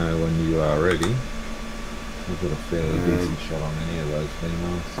let me know when you are ready. We've got a fairly decent shot on any of those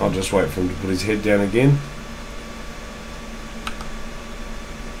females. I'll just wait for him to put his head down again.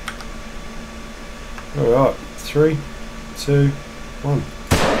 Alright, 3, 2, 1.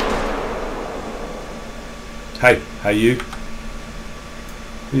 Hey you.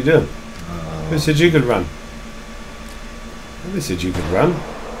 What are you doing? Who said you could run? Nobody said you could run.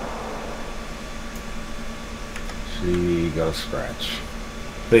 She got a scratch.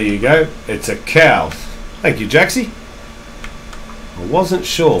 There you go. It's a cow. Thank you, Jaxie. I wasn't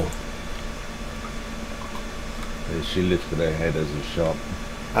sure. Yeah, she lifted her head as a shot.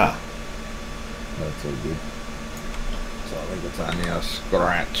 Ah. That's all good. So I think it's only a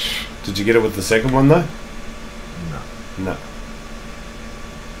scratch. Did you get it with the second one though? No. No.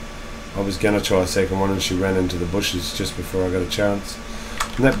 I was going to try a second one and she ran into the bushes just before I got a chance.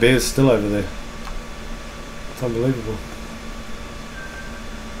 And that bear's still over there. It's unbelievable.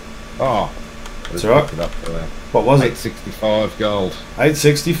 Oh. That's alright. It up for that. What was it? 865 gold.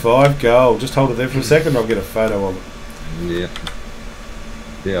 865 gold. Just hold it there for a second, I'll get a photo of it. Yeah.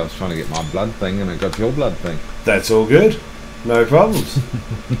 Yeah, I was trying to get my blood thing and I got your blood thing. That's all good. No problems.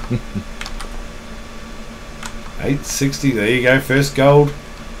 860, there you go, first gold.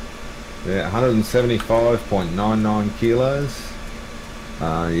 Yeah, 175.99 kilos.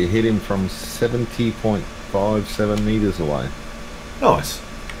 You hit him from 70.57 meters away. Nice.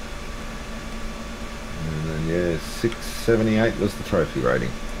 And then, yeah, 678 was the trophy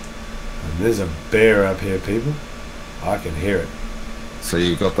rating. And there's a bear up here, people. I can hear it. So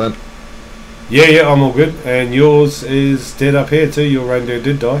you got that? Yeah, I'm all good. And yours is dead up here too. Your reindeer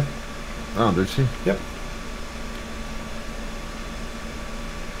did die. Oh, did she? Yep.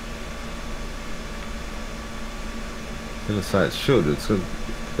 I'm going to say it should. It's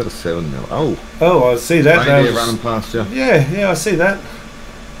got a 7 mil. Oh! Oh, I see that. Reindeer running past you. Yeah, I see that.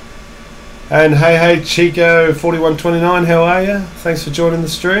 And hey Chico 4129, how are you? Thanks for joining the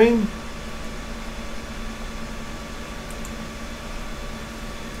stream.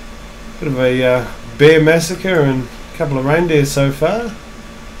 Bit of a bear massacre and a couple of reindeer so far. It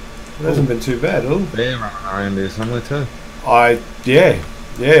hasn't been too bad, oh. Bear running around here somewhere too. Yeah,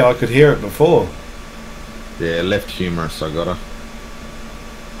 I could hear it before. Yeah, left humerus, I got her.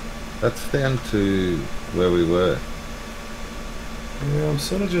 That's down to where we were. Yeah, I'm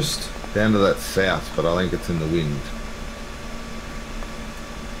sort of just... Down to that south, but I think it's in the wind.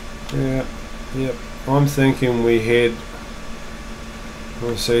 Yeah, yep. I'm thinking we head...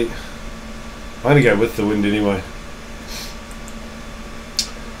 We'll see. I'm going to go with the wind anyway.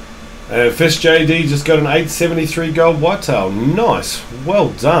 Fish JD just got an 873 gold whitetail. Nice. Well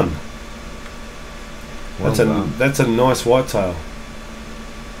done. That's a nice whitetail.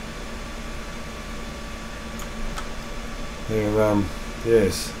 They're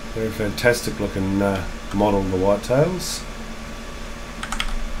yes, they're a fantastic looking model, the whitetails.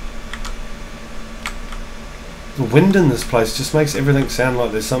 The wind in this place just makes everything sound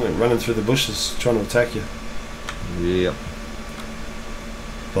like there's something running through the bushes trying to attack you. Yep.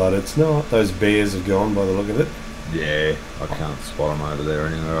 But it's not. Those bears have gone by the look of it. Yeah, I can't spot them over there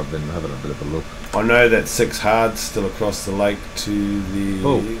anywhere. I've been having a bit of a look. I know that 6 hard's still across the lake to the...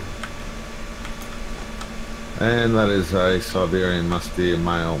 Oh. And that is a Siberian must deer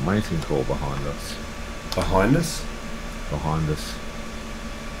male mating call behind us. Behind us? Behind us.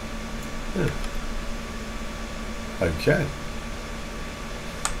 Yeah. Okay.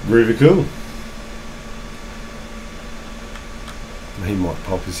 Groovy cool. He might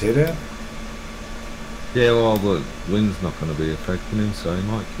pop his head out. Yeah, well, the wind's not going to be affecting him, so he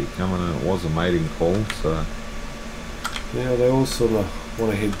might keep coming. And it was a mating call, so... Yeah, they all sort of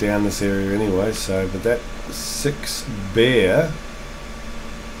want to head down this area anyway, so... But that 6 bear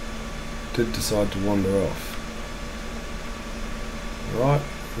did decide to wander off. Right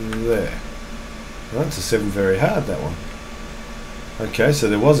there. Well, that's a 7 very hard, that one. Okay, so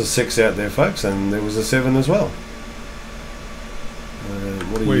there was a 6 out there, folks, and there was a 7 as well.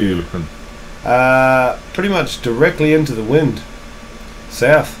 What are Where you are you looking? Pretty much directly into the wind.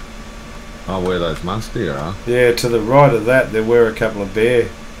 South. Oh, where those must deer are? Yeah, to the right of that there were a couple of bear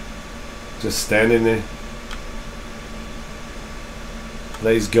just standing there.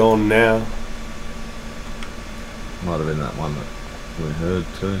 These gone now. Might have been that one that we heard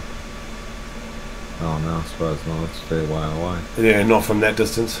too. Oh no, I suppose not. It's a fair way away. Yeah, not from that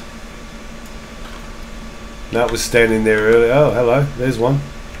distance. No, it was standing there earlier. Oh, hello. There's one.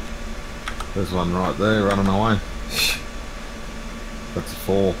 There's one right there running away. That's a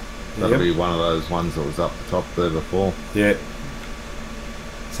 4. That'll be one of those ones that was up the top there before. Yeah.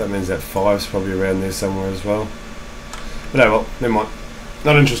 So that means that 5's probably around there somewhere as well. But oh well, never mind.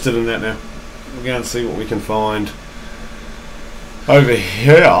 Not interested in that now. We're going to see what we can find over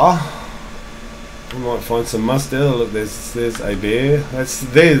here. We might find some mustard. Look, there's a bear. There's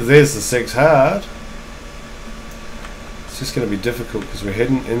the 6 hard. It's just going to be difficult because we're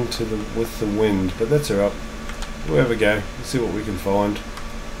heading into with the wind, but that's alright. We'll have a go. Let's see what we can find.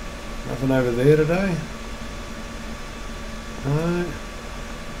 Nothing over there today. No.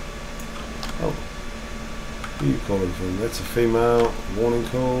 Oh. Who are you calling from? That's a female. Warning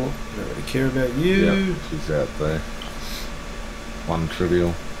call. Don't really care about you. Yep, she's out there. One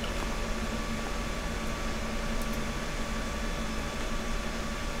trivial.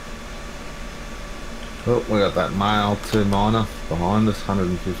 Oh, we got that male 2 minor behind us,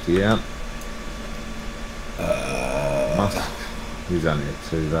 150 out. He's only at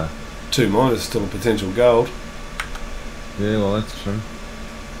 2 though. 2 minus still a potential gold. Yeah, well that's true.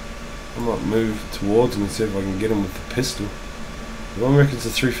 I might move towards him and see if I can get him with the pistol. One reckons the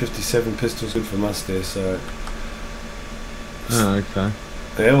 357 pistol's good for mustard, so. Oh, okay.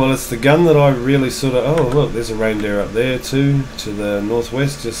 Yeah, well, it's the gun that I really sort of. Oh, look, there's a reindeer up there too, to the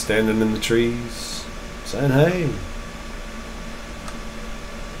northwest, just standing in the trees, saying hey.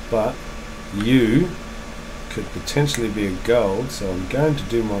 But you could potentially be a gold, so I'm going to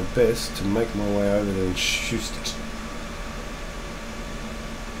do my best to make my way over there and shoot it.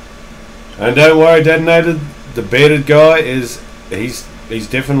 And don't worry, Detonated, the bearded guy is he's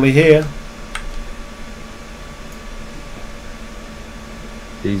definitely here.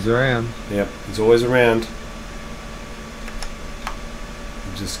 He's around. Yep, he's always around.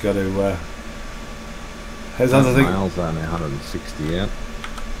 You just got to. Has other thing. Miles only 160 out.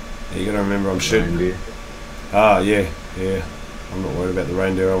 You got to remember, I'm shooting. Reindeer. Ah, yeah. I'm not worried about the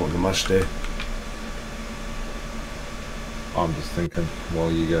reindeer. I want the mustard. I'm just thinking, while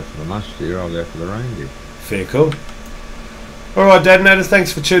you go for the mustard, I'll go for the reindeer. Fair cool. All right, Detonators.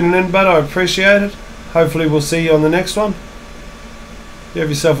 Thanks for tuning in, bud. I appreciate it. Hopefully, we'll see you on the next one. You have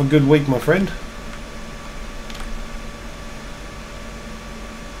yourself a good week, my friend.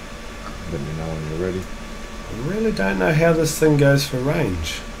 Let me know when you're ready. I really don't know how this thing goes for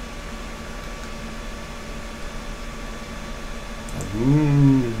range.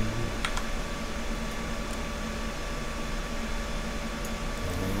 I'm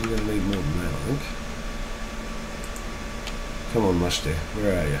going to need more than that, I think. Come on, Mustard.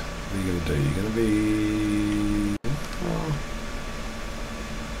 Where are you? What are you going to do? You're going to be... Oh.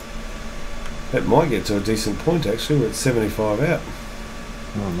 That might get to a decent point, actually. We're at 75 out.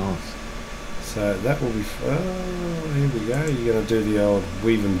 Oh, nice. So that will be... Oh, here we go. You're going to do the old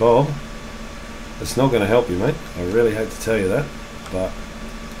weave and bob. It's not going to help you, mate. I really hate to tell you that, but...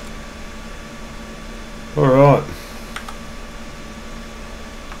 Alright.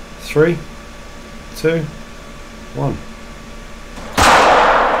 3, 2, 1.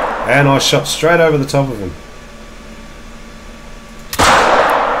 And I shot straight over the top of him.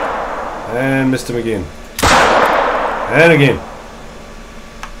 And missed him again. And again.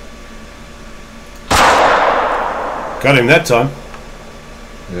 Got him that time.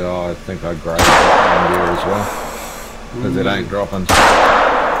 Yeah, I think I grazed that reindeer as well. Because it ain't dropping.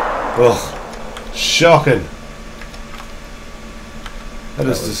 Ugh. Shocking. That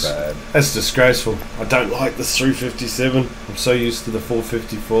was bad. That's disgraceful. I don't like this 357. I'm so used to the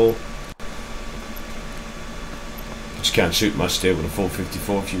 454. But you can't shoot much there with a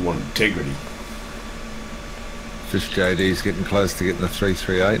 454 if you want integrity. Fish JD's getting close to getting the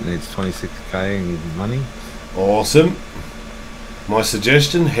 338, needs 26k in money. Awesome. My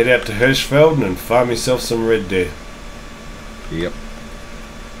suggestion, head out to Hirschfelden and farm yourself some red deer. Yep.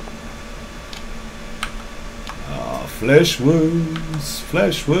 Ah, flesh wounds,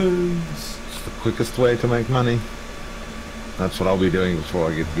 flesh wounds. It's the quickest way to make money. That's what I'll be doing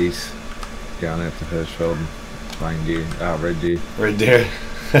before I get geese. Going out to Hirschfelden. Reindeer, red deer. Red deer.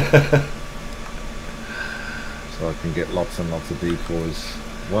 So I can get lots and lots of decoys.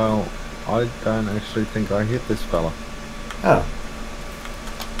 Well, I don't actually think I hit this fella. Oh.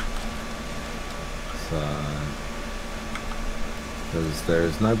 So, because there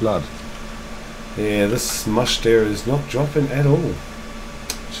is no blood. Yeah, this mush deer is not dropping at all.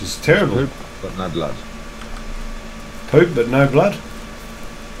 Which is terrible. Poop, but no blood. Poop, but no blood?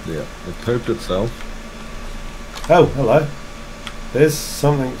 Yeah, it pooped itself. Oh, hello. There's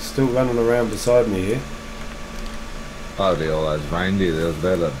something still running around beside me here. Oh, all those reindeer. There was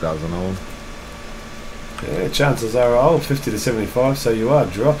about a dozen of them. Yeah, chances are old, 50 to 75, so you are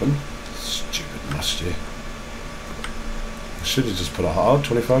dropping. Stupid must you. I should have just put a hold,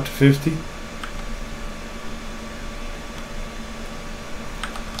 25 to 50.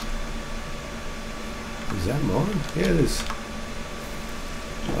 Is that mine? Yeah, it is.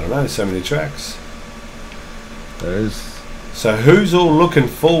 I don't know, so many tracks. There is. So who's all looking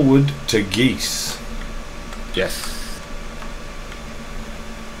forward to geese? Yes.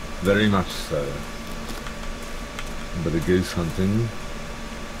 Very much so. A bit of goose hunting.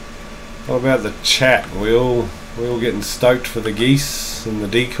 What about the chat? We all getting stoked for the geese and the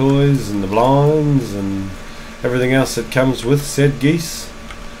decoys and the blinds and everything else that comes with said geese.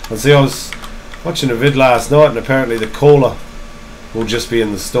 I see, I was watching a vid last night and apparently the caller will just be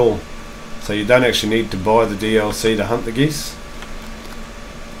in the stall. So you don't actually need to buy the DLC to hunt the geese.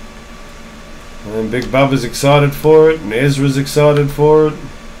 And Big Bubba's excited for it, and Ezra's excited for it.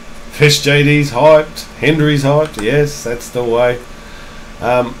 Fish JD's hyped, Hendry's hyped, yes, that's the way.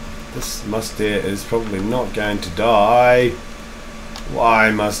 This Mustair is probably not going to die. Why,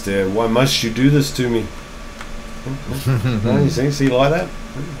 Mustair? Why must you do this to me? No, you see like that?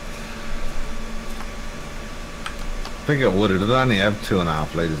 I think it would. It'd only have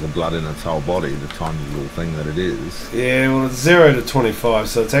 2.5 litres of blood in its whole body, the tiny little thing that it is. Yeah, well, it's 0 to 25,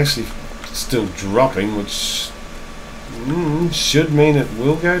 so it's actually still dropping, which should mean it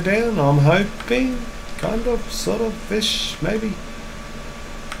will go down. I'm hoping, kind of, sort of, fish, maybe.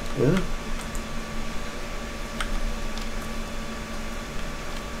 Yeah.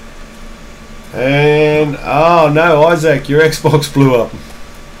 And oh no, Isaac, your Xbox blew up.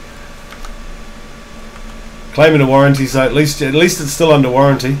 Claiming a warranty, so at least it's still under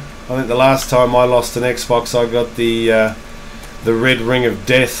warranty. I think the last time I lost an Xbox, I got the red ring of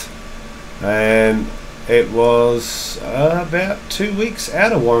death, and it was about 2 weeks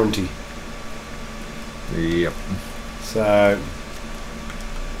out of warranty. Yep. So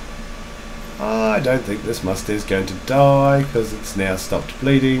I don't think this Mustair is going to die because it's now stopped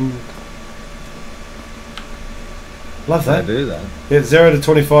bleeding. Love that. I do that. Yeah, 0 to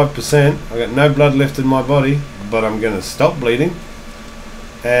 25%. I got no blood left in my body, but I'm going to stop bleeding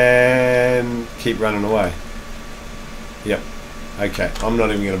and keep running away. Yep. Okay, I'm not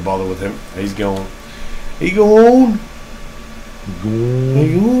even going to bother with him. He's gone. He gone.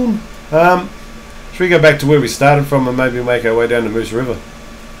 He gone. Should we go back to where we started from and maybe make our way down to Moose River?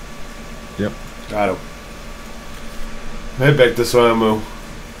 Yep. Righto. Head back this way and we'll...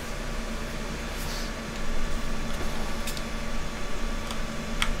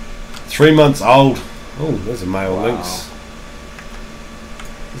 Three months old. Oh, there's a male lynx.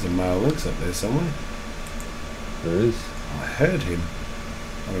 There's a male lynx up there somewhere. There is. I heard him.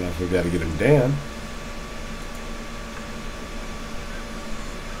 I don't know if we'll be able to get him down.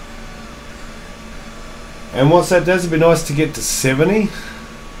 And what's that does, it'd be nice to get to 70.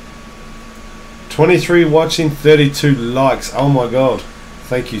 23 watching, 32 likes. Oh my god.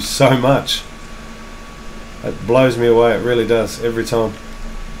 Thank you so much. That blows me away. It really does. Every time.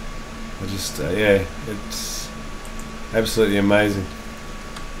 I just, yeah, it's absolutely amazing.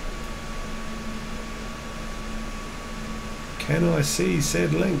 Can I see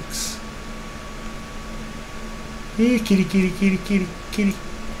said links? Yeah, kitty, kitty, kitty, kitty, kitty.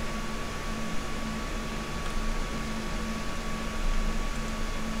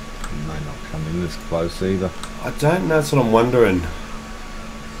 It may not come in this close either. I don't know, that's what I'm wondering.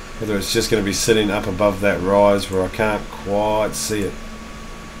 Whether it's just going to be sitting up above that rise where I can't quite see it.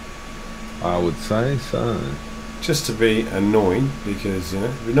 I would say so. Just to be annoying, because, you know,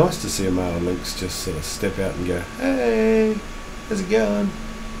 it'd be nice to see a male lynx just sort of step out and go, hey, how's it going?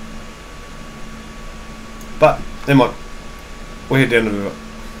 But, never mind. We'll head down to the river.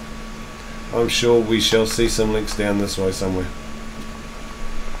 I'm sure we shall see some lynx down this way somewhere.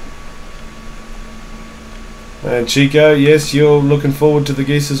 And Chico, yes, you're looking forward to the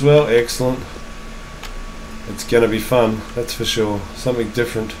geese as well. Excellent. It's going to be fun, that's for sure. Something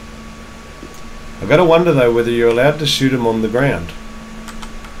different. I've got to wonder though whether you're allowed to shoot them on the ground.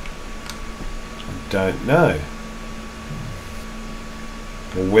 I don't know.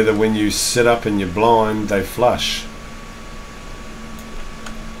 Or whether when you sit up in your blind they flush.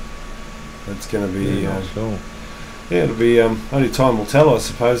 That's going to be... sure. Yeah, it'll be... only time will tell, I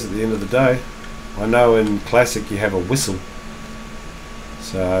suppose, at the end of the day. I know in Classic you have a whistle.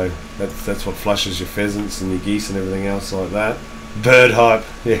 So that's what flushes your pheasants and your geese and everything else like that. Bird hype,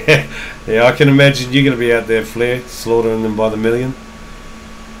 yeah, yeah. I can imagine you're going to be out there, Flair, slaughtering them by the million.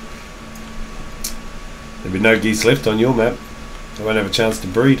 There'll be no geese left on your map. They won't have a chance to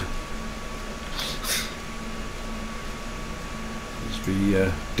breed. Just be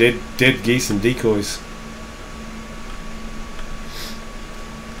dead geese and decoys.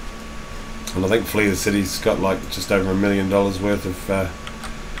 And I think Flea the City's got like just over $1 million worth of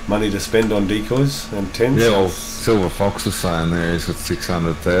money to spend on decoys and tents. Yeah, well, Silver Fox is saying there he's got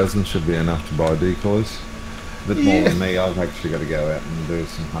 600,000, should be enough to buy decoys. A bit more than me. I've actually got to go out and do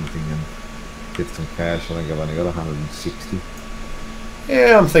some hunting and get some cash. I think I've only got 160.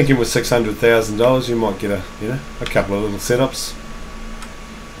 Yeah, I'm thinking with $600,000 you might get a couple of little setups.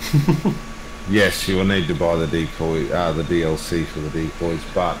 Yes, you will need to buy the decoy, the DLC for the decoys.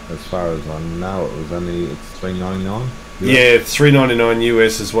 But as far as I know, it's $3.99. Yeah, $3.99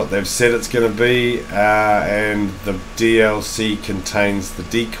 US is what they've said it's going to be, and the DLC contains the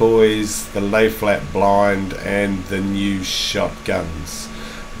decoys, the lay flat blind, and the new shotguns.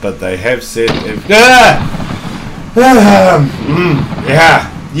 But they have said if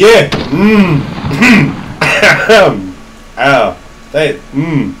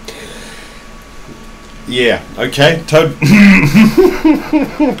yeah, okay,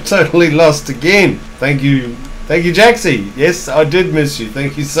 totally lost again. Thank you, Jaxie. Yes, I did miss you.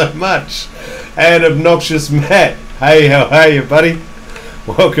 Thank you so much. And Obnoxious Matt. Hey, how are you, buddy?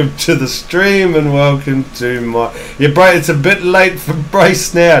 Welcome to the stream and welcome to my... Yeah, bro, it's a bit late for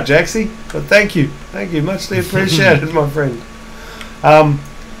Brace now, Jaxie. But thank you, muchly appreciated, my friend.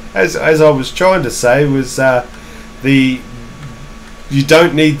 As I was trying to say was you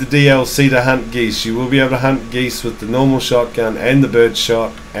don't need the DLC to hunt geese. You will be able to hunt geese with the normal shotgun and the bird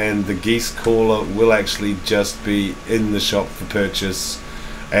shot, and the geese caller will actually just be in the shop for purchase,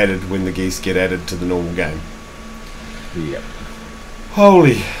 added when the geese get added to the normal game. Yep.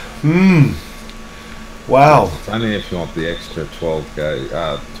 Holy, wow. It's only if you want the extra 20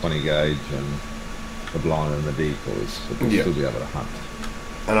 gauge and the blind and the decoys, but you'll still be able to hunt.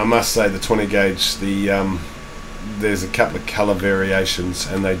 And I must say the 20 gauge, there's a couple of colour variations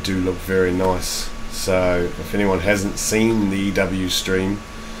and they do look very nice. So if anyone hasn't seen the EW stream,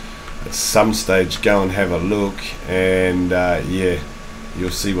 at some stage go and have a look, and yeah,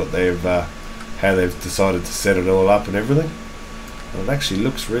 you'll see what how they've decided to set it all up and everything. And it actually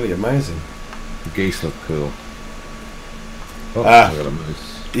looks really amazing. The geese look cool. Oh, I got a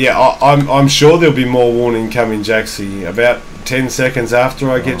moose. Yeah, I'm sure there'll be more warning coming, Jaxie. About 10 seconds after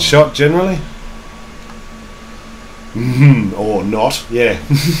I get shot, generally. Or not, yeah.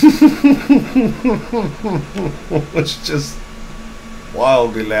 It's just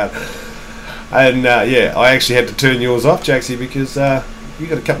wildly loud. And yeah, I actually had to turn yours off, Jaxie, because you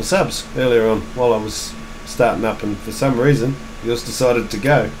got a couple of subs earlier on while I was starting up, and for some reason yours decided to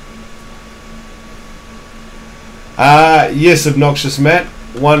go. Yes, Obnoxious Matt.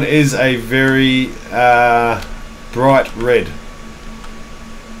 One is a very bright red.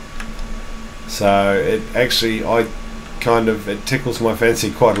 So it actually, it tickles my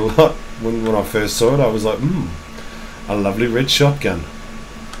fancy quite a lot. When I first saw it, I was like, a lovely red shotgun.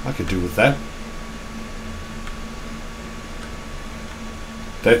 I could do with that.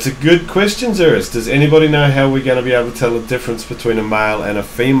 That's a good question, Zeris. Does anybody know how we're going to be able to tell the difference between a male and a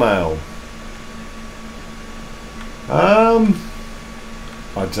female? I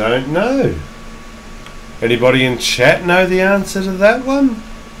don't know. Anybody in chat know the answer to that one?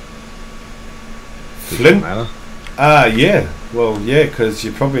 Flint? Yeah. Well, yeah, because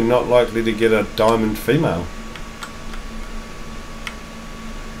you're probably not likely to get a diamond female.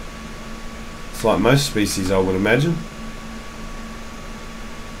 It's like most species, I would imagine.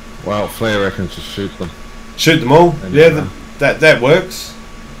 Well, Flair reckons just shoot them. Shoot them all? Yeah, that works.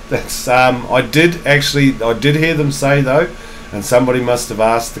 That's I did hear them say though, and somebody must have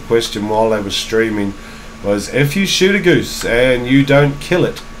asked the question while they were streaming, was if you shoot a goose and you don't kill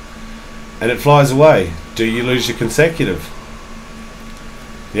it and it flies away, do you lose your consecutive?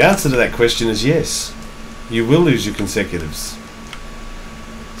 The answer to that question is yes. You will lose your consecutives.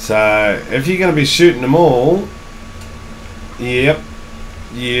 So if you're going to be shooting them all, yep,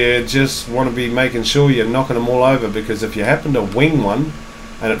 you just want to be making sure you're knocking them all over, because if you happen to wing one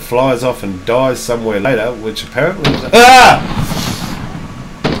and it flies off and dies somewhere later, which apparently is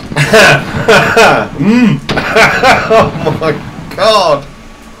oh my god.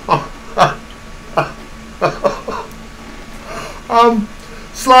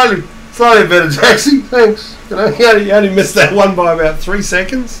 Slightly better, Jackson. Thanks. You only missed that one by about 3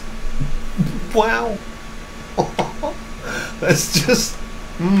 seconds. Wow. That's just.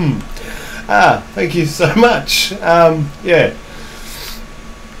 Thank you so much. Yeah.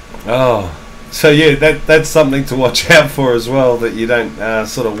 Oh, So yeah, that's something to watch out for as well, that you don't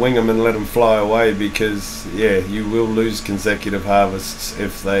sort of wing them and let them fly away, because yeah, you will lose consecutive harvests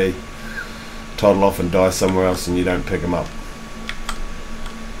if they toddle off and die somewhere else and you don't pick them up.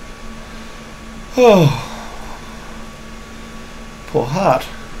 Oh, poor heart.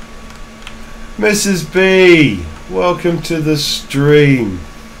 Mrs. B, welcome to the stream.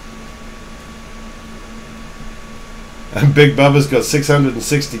 And Big Bubba's got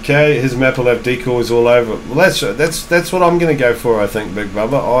 660k. His map will have decoys all over. Well, that's what I'm going to go for, I think, Big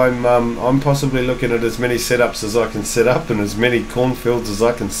Bubba. I'm possibly looking at as many setups as I can set up and as many cornfields as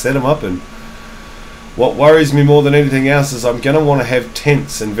I can set them up in. What worries me more than anything else is I'm going to want to have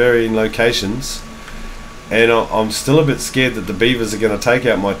tents in varying locations, and I'm still a bit scared that the beavers are going to take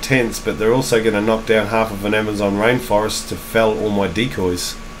out my tents, but they're also going to knock down half of an Amazon rainforest to fell all my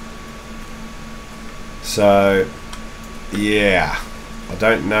decoys. So yeah, I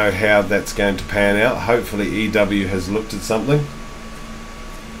don't know how that's going to pan out. Hopefully EW has looked at something.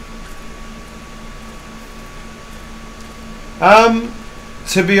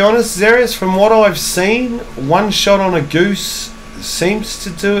 To be honest, Zarius, from what I've seen, one shot on a goose seems to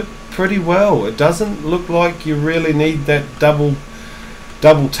do it pretty well. It doesn't look like you really need that double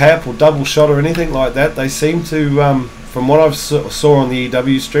tap or double shot or anything like that. They seem to, from what I saw on the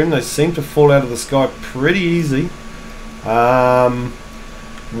EW stream, they seem to fall out of the sky pretty easy.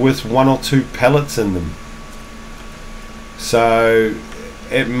 With one or two pellets in them, so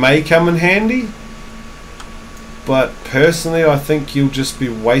it may come in handy, but personally I think you'll just be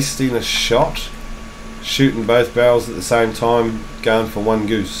wasting a shot shooting both barrels at the same time, going for one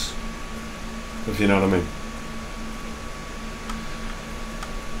goose, if you know what I mean.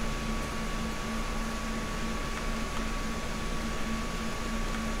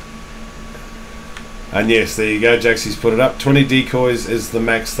 And yes, there you go, Jaxie's put it up. 20 decoys is the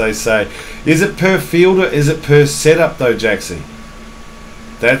max, they say. Is it per field or is it per setup though, Jaxie?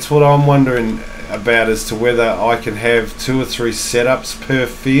 That's what I'm wondering about, as to whether I can have 2 or 3 setups per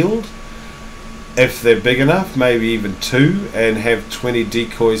field, if they're big enough, maybe even 2, and have 20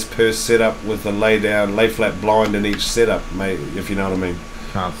 decoys per setup with a lay flat blind in each setup, if you know what I mean.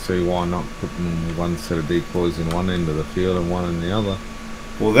 Can't see why not putting one set of decoys in one end of the field and one in the other.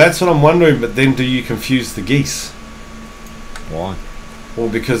 Well, that's what I'm wondering, but then do you confuse the geese? Why? Well,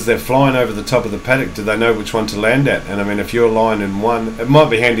 because they're flying over the top of the paddock, do they know which one to land at? And I mean, if you're lying in one, it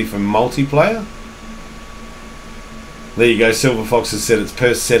might be handy for multiplayer. There you go, Silver Fox has said it's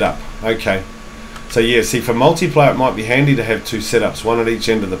per setup. Okay. So yeah, see, for multiplayer it might be handy to have 2 setups, one at each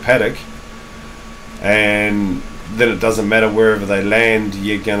end of the paddock, and then it doesn't matter wherever they land,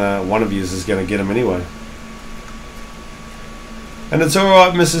 one of you is going to get them anyway. And it's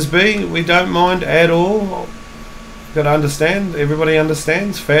alright, Mrs. B, we don't mind at all. Got to understand, everybody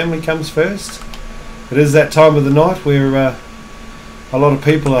understands, family comes first. It is that time of the night where a lot of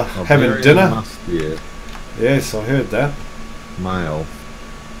people are having dinner. Yes, I heard that. Male.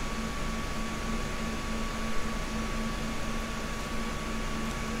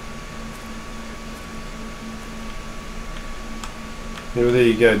 Yeah, well, there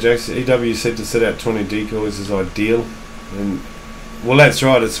you go, Jackson. EW said to set out 20 decoys is ideal. And well, that's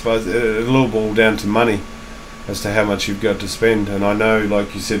right, I suppose it'll all boil down to money as to how much you've got to spend. And I know,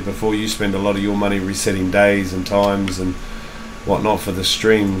 like you said before, you spend a lot of your money resetting days and times and whatnot for the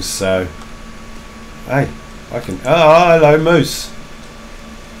streams. So, hey, I can. Oh, hello, moose.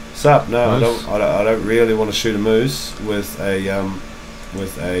 What's up? No, moose? I don't really want to shoot a moose with a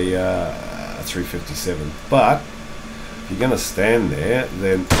 357. But if you're going to stand there,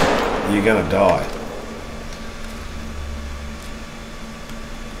 then you're going to die.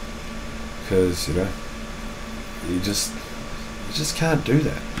 Because you just can't do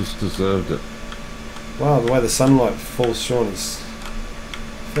that. Just deserved it. Wow, the way the sunlight falls through on its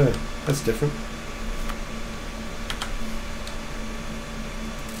fur, that's different.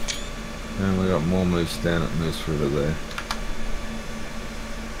 And we got more moose down at Moose River there.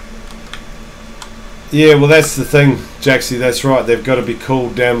 Yeah, well, that's the thing, Jaxie, that's right. They've got to be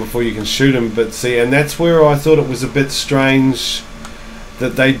cooled down before you can shoot them. But see, and that's where I thought it was a bit strange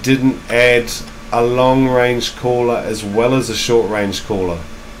that they didn't add a long range caller as well as a short range caller.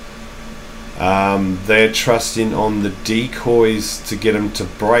 They're trusting on the decoys to get them to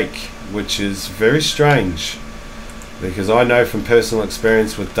break, which is very strange, because I know from personal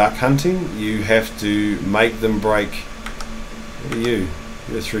experience with duck hunting, you have to make them break. What are you?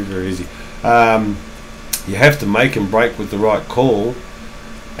 You're 3 very easy. You have to make them break with the right call,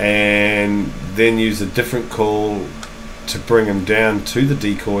 and then use a different call to bring them down to the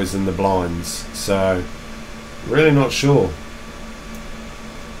decoys and the blinds. So really not sure.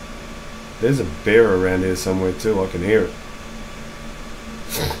 There's a bear around here somewhere too. I can hear it.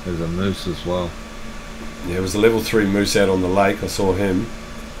 There's a moose as well. Yeah, it was a level 3 moose out on the lake. I saw him.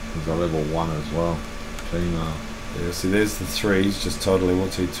 There's a level 1 as well. Female. Yeah, see, there's the 3. He's just totaling,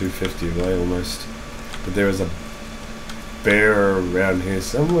 what's he, 250 away almost. But there is a bear around here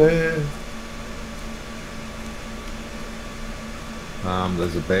somewhere.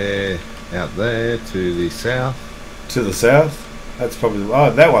 There's a bear out there to the south. To the south? That's probably...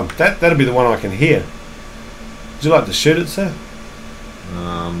 Oh, that one. That'll be the one I can hear. Would you like to shoot it, sir?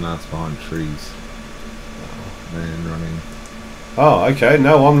 No, it's behind trees. Man running. Oh, okay.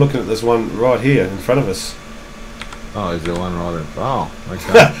 No, I'm looking at this one right here in front of us. Oh, is there one right in? Oh,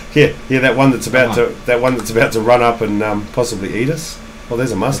 okay. Yeah, that one that's about to run up and possibly eat us. Well,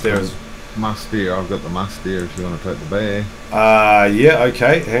 there's a must there. Must deer. I've got the must deer if you want to take the bear. Yeah,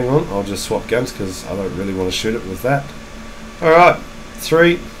 okay. Hang on. I'll just swap guns because I don't really want to shoot it with that. All right,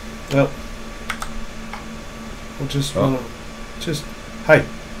 3. Well, we'll just hey,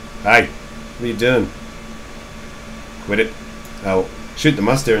 what are you doing? Quit it. Oh, shoot the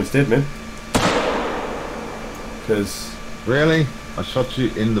must deer instead, man. Because really, I shot you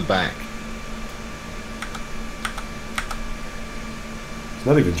in the back. it's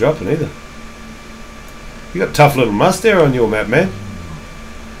not even dropping either. You got tough little musk there on your map, man.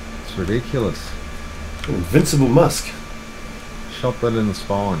 It's ridiculous. An invincible musk. Shot that in the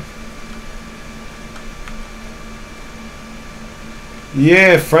spine.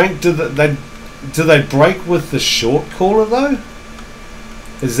 Yeah, Frank. Do they break with the short caller though?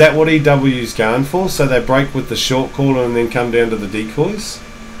 Is that what EW's going for? So they break with the short caller and then come down to the decoys?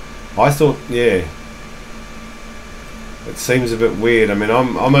 I thought, yeah. It seems a bit weird. I mean,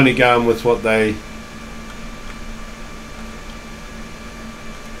 I'm only going with what they...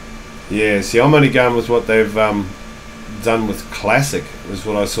 Yeah, see, I'm only going with what they've done with Classic. Was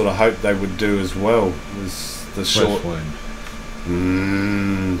what I sort of hoped they would do as well. Was the short...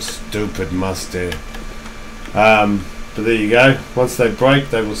 Stupid mustard. But there you go. Once they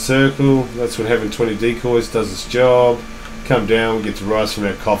break, they will circle. That's what having 20 decoys does its job. Come down, we get to rise from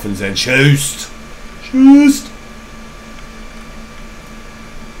our coffins and shoost.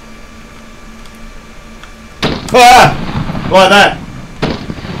 Ah! Like that.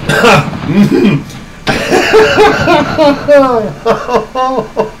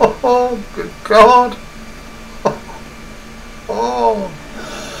 Oh, good God. Oh.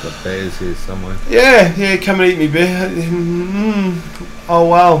 The bear's here somewhere. Yeah, come and eat me, bear. Oh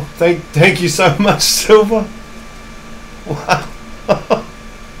wow, thank you so much, Silver. Wow.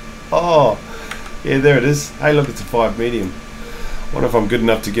 Oh, yeah, there it is. Hey, look, it's a 5 medium. Wonder if I'm good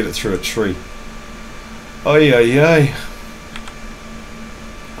enough to get it through a tree. Oh yeah.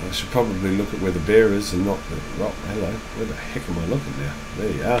 I should probably look at where the bear is and not the rock. Hello, where the heck am I looking now?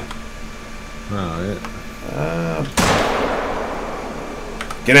 There you are. Oh yeah.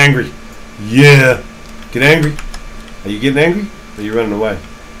 Get angry. Yeah. Get angry. Are you getting angry? Or are you running away?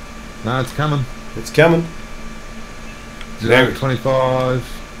 No, it's coming. It's coming. Get angry. 25.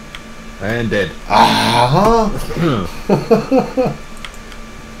 And dead.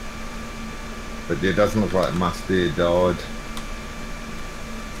 But it doesn't look like must deer died.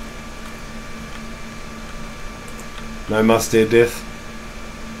 No must deer death.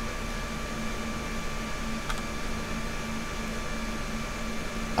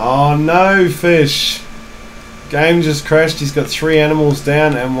 Oh no, fish. Game just crashed. He's got 3 animals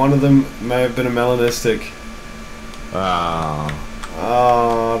down and one of them may have been a melanistic.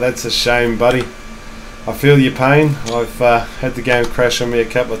 Oh, that's a shame, buddy. I feel your pain. I've had the game crash on me a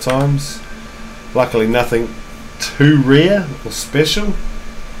couple of times. Luckily nothing too rare or special.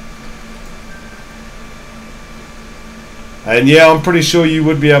 And yeah, I'm pretty sure you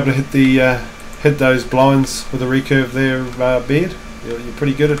would be able to hit those blinds with a recurve there, Beard. You're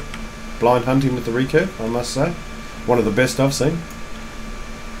pretty good at blind hunting with the recurve, I must say. One of the best I've seen.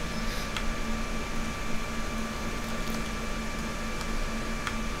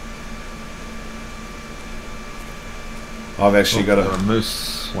 I've actually got a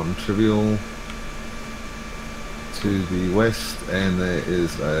moose, one trivial to the west, and there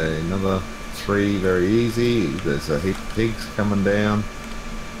is another 3 very easy. There's a heap of pigs coming down.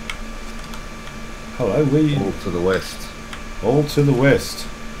 Hello, where you? All to the west. All to the west.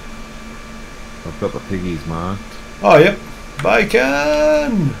 I've got the piggies marked. Oh, yep.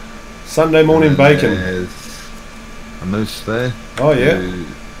 Bacon! Sunday morning bacon. There's a moose there. Oh, yeah.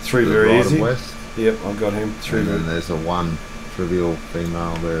 3 very right easy. West. Yep, I've got him. 3 and then there's a 1 trivial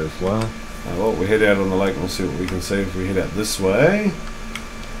female there as well. Well, we head out on the lake and we'll see what we can see if we head out this way.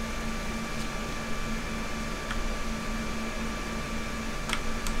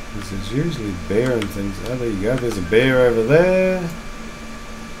 Because there's usually bear and things. Oh, there you go. There's a bear over there.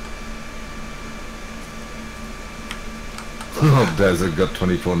 Oh, Daz got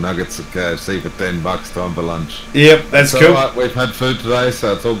 24 nuggets at KFC for $10. Time for lunch. Yep, that's cool. Right, we've had food today,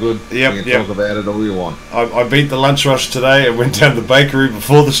 so it's all good. Yep, you can talk about it all you want. I beat the lunch rush today and went down to the bakery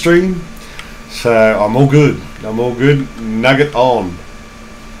before the stream. So I'm all good. I'm all good. Nugget on.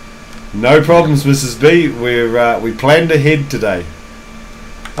 No problems, Mrs. B. We planned ahead today.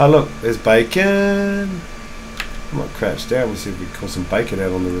 Oh look, there's bacon. I might crouch down and see if we can call some bacon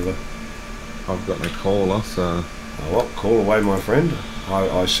out on the river. I've got my caller, so... Oh, well, call away, my friend.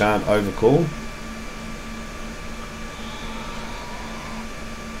 I shan't overcall.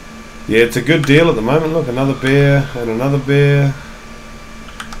 Yeah, it's a good deal at the moment. Look, another bear and another bear.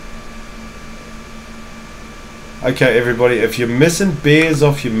 Okay, everybody, if you're missing bears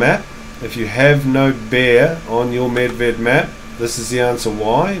off your map, if you have no bear on your Medved map, this is the answer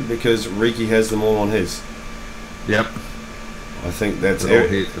why. Because Reeky has them all on his. Yep. I think that's all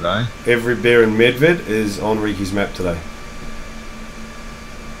here today. Every bear in Medved is on Reeky's map today.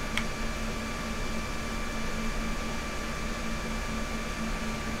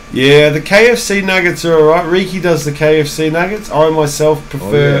 Yeah, the KFC nuggets are alright. Reeky does the KFC nuggets. I myself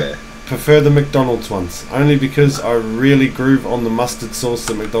prefer the McDonald's ones, only because I really groove on the mustard sauce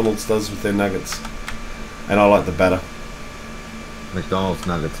that McDonald's does with their nuggets, and I like the batter. McDonald's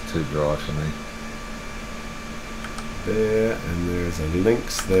nuggets are too dry for me. There, and there's a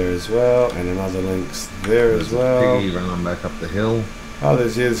lynx there as well, and another lynx there as well. There's a piggy running back up the hill. Oh,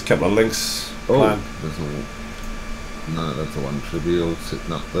 there's a couple of lynx. Oh, there's a... No, that's the one trivial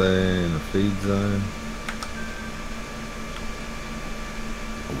sitting up there in a feed zone.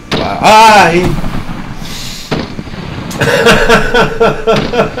 Wow.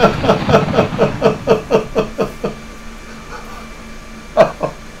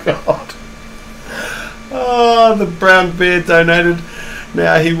 Oh, God. Oh, the brown bear donated.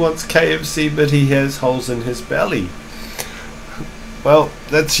 Now he wants KFC, but he has holes in his belly. Well,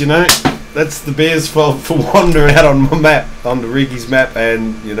 that's, you know, that's the bear's fault for wandering out on my map, on the Reeky's map,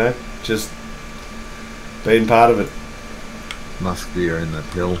 and, you know, just being part of it. Musk deer in that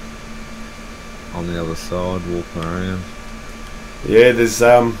hill on the other side, walking around. Yeah, there's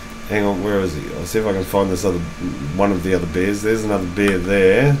hang on, where is he? I'll see if I can find this other one of the other bears. There's another bear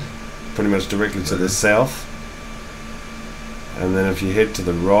there, pretty much directly to the south. And then if you head to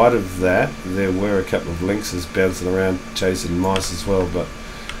the right of that, there were a couple of lynxes bouncing around chasing mice as well, but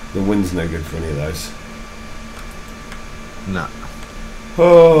the wind's no good for any of those. No.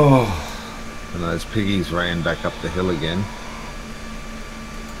 Oh. And those piggies ran back up the hill again.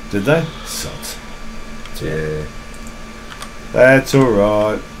 Did they? Salt. Yeah. That's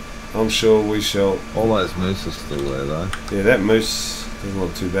alright. I'm sure we shall. All those moose are still there though. Yeah, that moose doesn't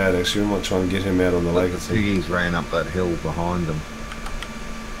look too bad actually. We might try and get him out on the lake. The piggies ran up that hill behind them.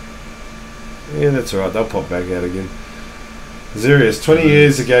 Yeah, that's alright. They'll pop back out again. Zerius, 20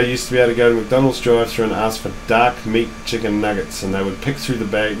 years ago, used to be able to go to McDonald's drive-thru and ask for dark meat chicken nuggets, and they would pick through the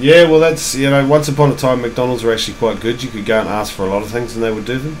bag. Yeah, well, that's, you know, once upon a time, McDonald's were actually quite good. You could go and ask for a lot of things, and they would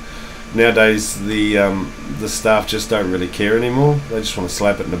do them. Nowadays, the staff just don't really care anymore. They just want to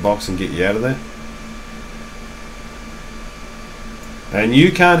slap it in a box and get you out of there. And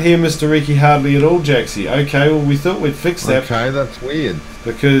you can't hear Mr. Reeky hardly at all, Jaxie. Okay, well, we thought we'd fix that. Okay, that's weird.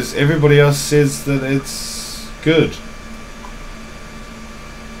 Because everybody else says that it's good.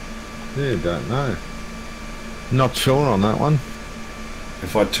 Yeah, don't know. Not sure on that one.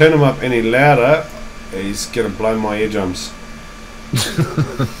 If I turn him up any louder, he's going to blow my eardrums.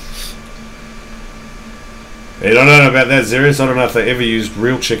 I don't know about that, Zerius. I don't know if they ever used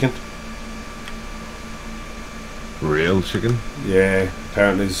real chicken. Real chicken? Yeah,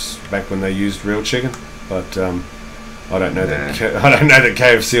 apparently it's back when they used real chicken. But I don't know that. I don't know that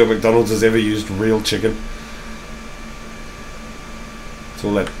KFC or McDonald's has ever used real chicken. It's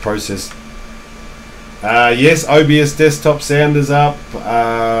all that processed. Yes, OBS desktop sound is up.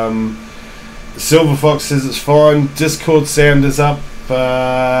 Silver Fox says it's fine. Discord sound is up.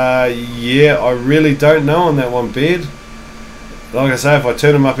 Yeah, I really don't know on that one, Beard. Like I say, if I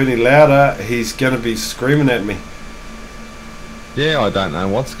turn him up any louder, he's going to be screaming at me. Yeah, I don't know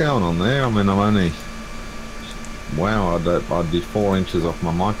what's going on there. I mean, I'm only... Wow, I'd be 4 inches off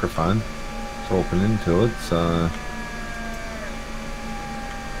my microphone talking into it, so...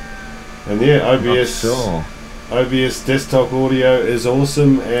 And yeah, OBS desktop audio is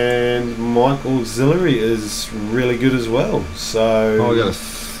awesome, and mic auxiliary is really good as well. So I got a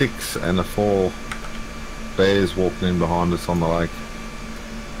 6 and a 4 bears walking in behind us on the lake.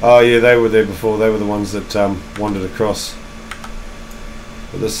 Oh yeah, they were there before. They were the ones that wandered across.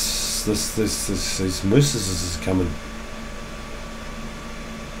 But these mooses is coming.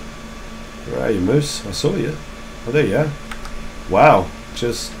 Where are you, moose? I saw you. Oh, there you are. Wow,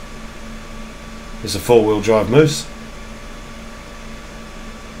 just... It's a four-wheel drive moose.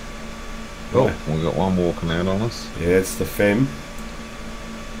 Oh, we got one walking out on us. Yeah, it's the fem.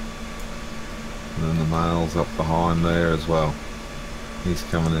 And then the male's up behind there as well. He's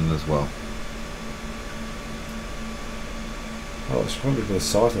coming in as well. Oh, it's probably got a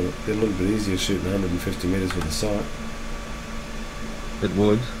sight on it. Be a little bit easier shooting 150 metres with a sight. It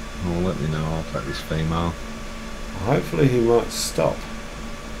would. I'll let you know. I'll take this female. Hopefully he might stop.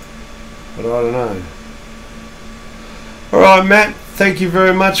 But I don't know. Alright, Matt. Thank you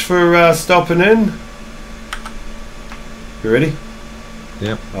very much for stopping in. You ready?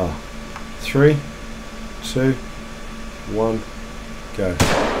 Yep. Oh. 3, 2, 1, go.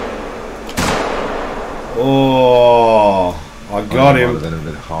 Oh, I got him. Might have been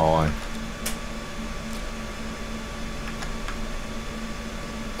a bit high.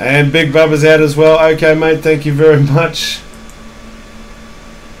 And Big Bubba's out as well. Okay, mate, thank you very much.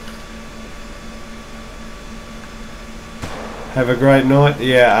 Have a great night.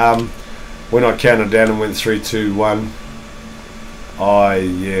 Yeah, when I counted down and went 3, 2, 1,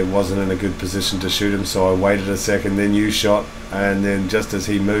 I wasn't in a good position to shoot him, so I waited a second, then you shot, and then just as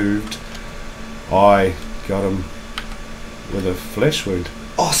he moved, I got him with a flesh wound.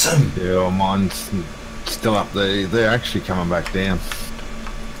 Awesome! Yeah, well, mine's still up there. They're actually coming back down.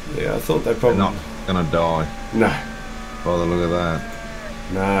 Yeah, I thought they probably... They're not going to die. No. By the look of that.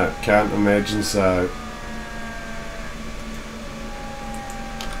 No, can't imagine so.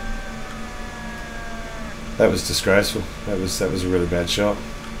 That was disgraceful. That was a really bad shot.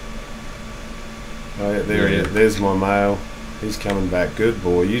 Oh yeah, there he is. There's my male. He's coming back. Good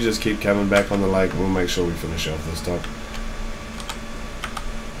boy. You just keep coming back on the lake and we'll make sure we finish off this time.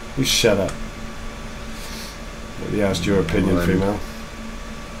 You shut up. Let me ask your opinion, female.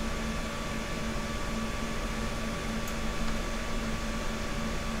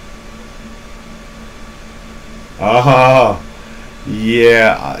 Ah,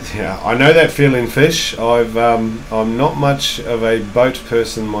 yeah, I know that feeling, fish. I'm not much of a boat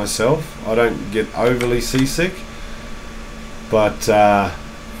person myself. I don't get overly seasick, but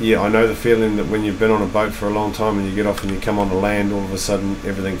yeah, I know the feeling that when you've been on a boat for a long time and you get off and you come on the land, all of a sudden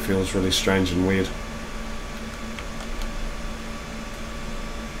everything feels really strange and weird.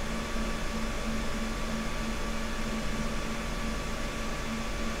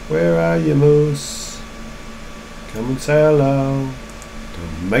 Where are you, moose? Come and say hello.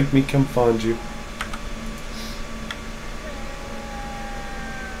 Don't make me come find you.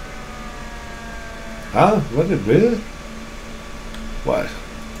 Ah, what did really? What?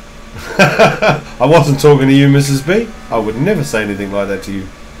 I wasn't talking to you, Mrs. B. I would never say anything like that to you.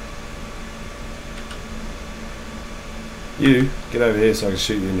 You, get over here so I can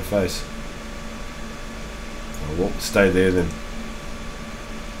shoot you in the face. Oh, well, stay there then.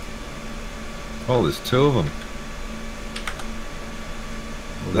 Oh, there's two of them.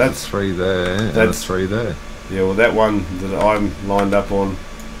 Well, that's 3 there and that's 3 there. Yeah, well, that one that I'm lined up on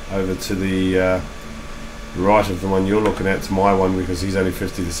over to the right of the one you're looking at is my one because he's only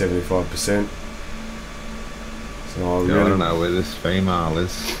 50 to 75%. So I don't know where this female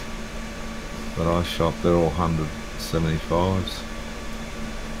is, but I shot, they're all 175s.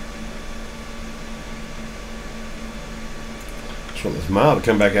 Just want this male to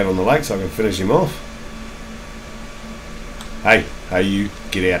come back out on the lake so I can finish him off. Hey, you,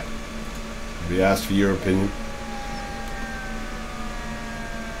 get out. We asked for your opinion.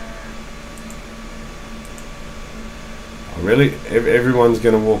 Oh, really? Everyone's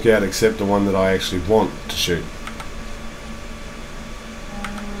going to walk out except the one that I actually want to shoot.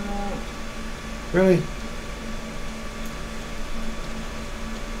 Really?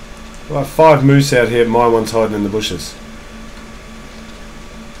 Well, I have 5 moose out here, my one's hiding in the bushes.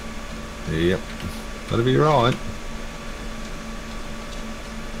 Yep, that'll be right.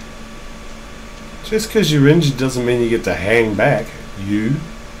 Just because you're injured doesn't mean you get to hang back. You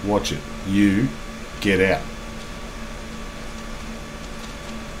watch it. You get out.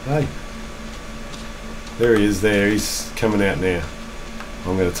 Hey. There he is there. He's coming out now.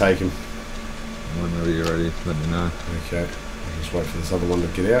 I'm going to take him. Whenever you're ready, let me know. Okay. I'll just wait for this other one to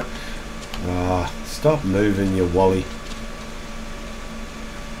get out. Stop moving, you wally.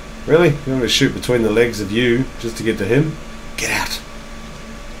 Really? You want me to shoot between the legs of you just to get to him? Get out.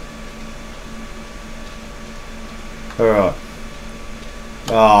 Alright.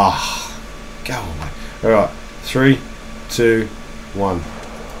 Go away. Alright. 3, 2, 1.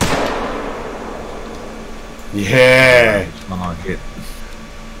 Yeah. Which one I hit?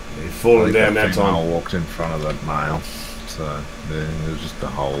 fallen down that time. I walked in front of that male, so yeah, it was just the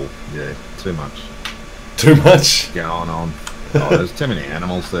whole, yeah, too much Too much? going on. Oh, there's too many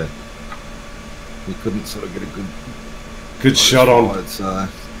animals there. You couldn't sort of get a good shot on. Fight, so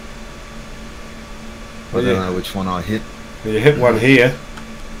I don't know which one I hit. You hit one here.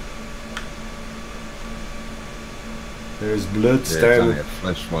 There's blood Yeah, it's standing. only a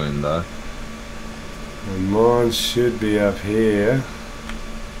flesh wound though. And mine should be up here.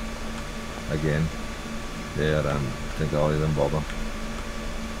 Again. Yeah, I don't think I'll even bother.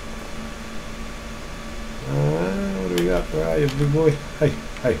 What do we got? Where are you, big boy? Hey,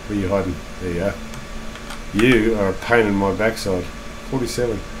 where are you hiding? There you are. You are a pain in my backside.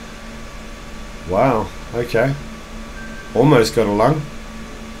 47. Wow, okay. Almost got a lung.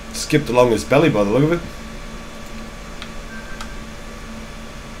 Skipped along his belly by the look of it.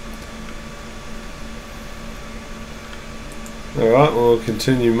 Alright, we'll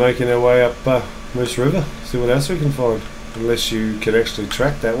continue making our way up Moose River. See what else we can find. Unless you can actually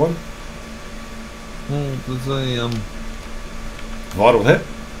track that one. Well, there's a Vital hit.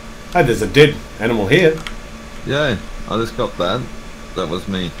 Hey, there's a dead animal here. yeah, I just got that. That was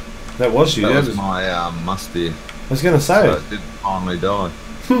me. That was you. That was my musty. I was going to say. So it did finally die.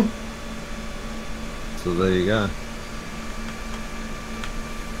 So there you go.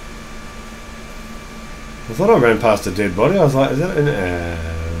 I thought I ran past a dead body. I was like, is that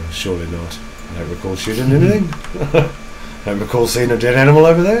an... surely not. I don't recall shooting anything. I don't recall seeing a dead animal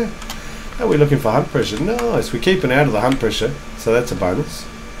over there. Are we looking for hunt pressure? Nice. We're keeping out of the hunt pressure, so that's a bonus.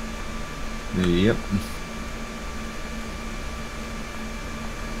 Yep.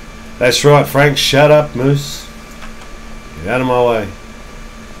 That's right, Frank. Shut up, Moose. Get out of my way.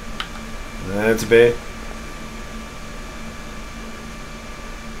 That's a bear.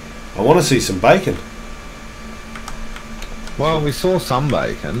 I want to see some bacon. Well, we saw some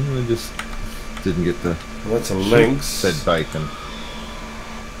bacon. We just didn't get the. Well, that's a lynx. Said bacon.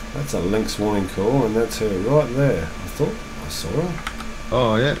 That's a lynx warning call, and that's her right there. I thought I saw her.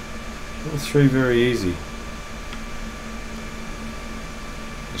 Oh yeah. All three very easy.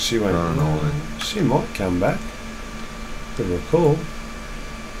 She won't. I don't know. She might come back. Give her a call.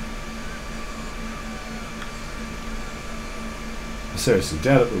 I seriously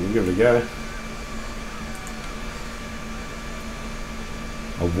doubt it, but we'll give it a go.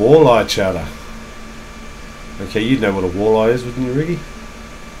 A walleye chowder. Okay, you'd know what a walleye is, wouldn't you, Ricky?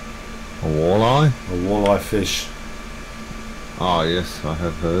 A walleye? A walleye fish. Oh yes, I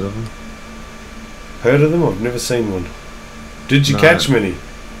have heard of them. Heard of them? I've never seen one. Did you No. catch many?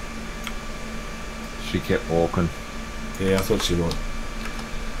 She kept walking. Yeah, I thought she might.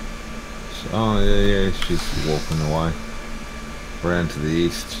 Oh yeah, she's walking away. Round to the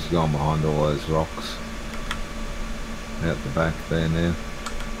east, she's gone behind all those rocks. Out the back there now.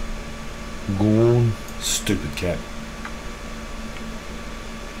 Gone. Stupid cat.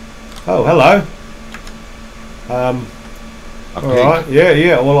 Oh, hello. A pig. Alright,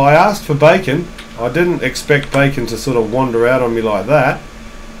 yeah. Well, I asked for bacon. I didn't expect bacon to sort of wander out on me like that.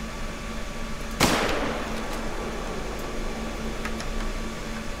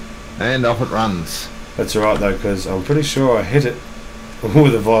 And off it runs. That's alright though, because I'm pretty sure I hit it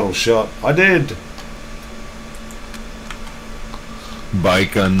with a vital shot. I did.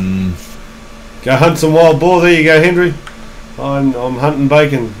 Bacon. Go hunt some wild boar. There you go, Henry. I'm hunting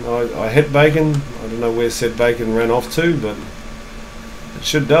bacon. I hit bacon. I don't know where said bacon ran off to, but it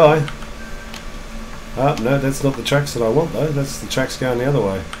should die. Oh, no, that's not the tracks that I want though. That's the tracks going the other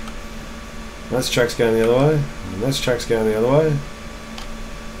way. That's tracks going the other way. And that's tracks going the other way.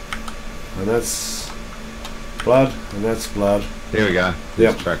 And that's blood. And that's blood. Here we go.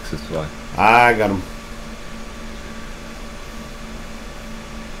 Yep. These tracks this way. I got him.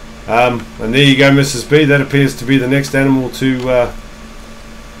 And there you go, Mrs. B. That appears to be the next animal to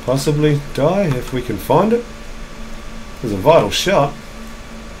possibly die, if we can find it. It was a vital shot.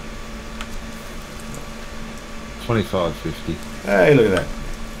 25.50. Hey, look at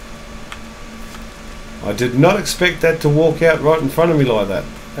that. I did not expect that to walk out right in front of me like that.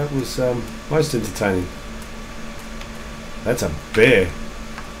 That was most entertaining. That's a bear.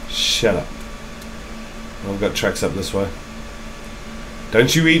 Shut up. I've got tracks up this way.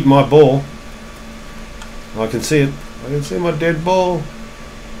 Don't you eat my ball. I can see it. I can see my dead ball.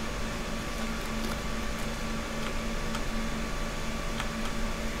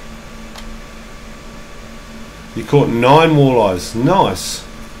 You caught 9 walleyes. Nice.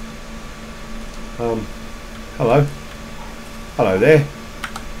 Hello. Hello there.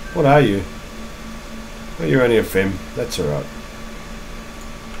 What are you? Well, you're only a femme. That's alright.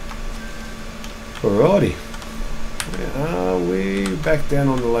 Alrighty. Where are we? Back down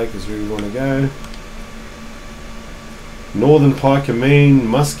on the lake is where we want to go. Northern pike are mean.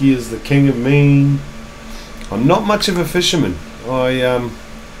 Muskie is the king of mean. I'm not much of a fisherman. I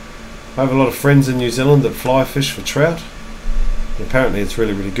have a lot of friends in New Zealand that fly fish for trout. Apparently it's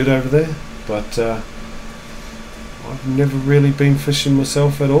really, really good over there. But I've never really been fishing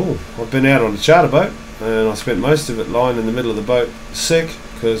myself at all. I've been out on a charter boat and I spent most of it lying in the middle of the boat sick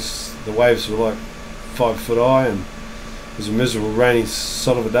because the waves were like 5 foot high and it was a miserable rainy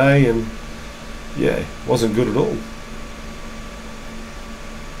sod of a day, and yeah, wasn't good at all.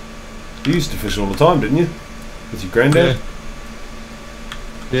 You used to fish all the time, didn't you? With your granddad?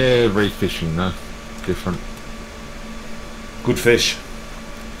 Yeah, re-fishing, no. Different. Good fish.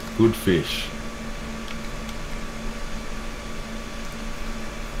 Good fish.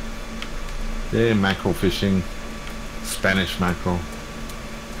 Yeah, mackerel fishing. Spanish mackerel.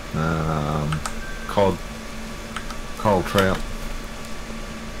 Cod. Coral trout.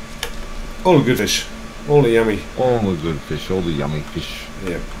 All the good fish. All the yummy. All the good fish. All the yummy fish.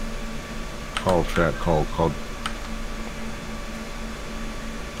 Yeah. Coral trout, coral cod.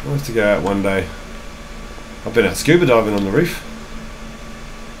 I'll have to go out one day. I've been out scuba diving on the reef.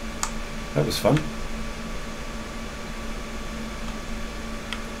 That was fun.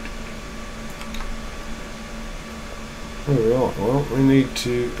 Alright, well, we need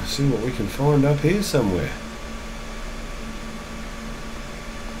to see what we can find up here somewhere.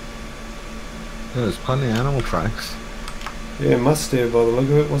 Yeah, there's plenty of animal tracks. Yeah, must have by the look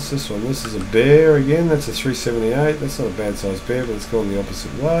of it. What's this one? This is a bear again. That's a 378. That's not a bad sized bear, but it's gone the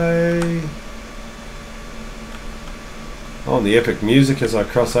opposite way. On the epic music as I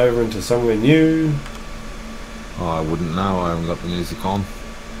cross over into somewhere new. Oh, I wouldn't know. I haven't got the music on.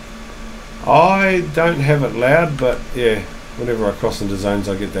 I don't have it loud, but yeah, whenever I cross into zones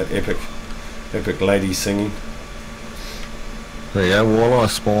I get that epic lady singing. There you go, walleye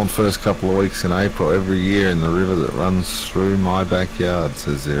spawn first couple of weeks in April every year in the river that runs through my backyard,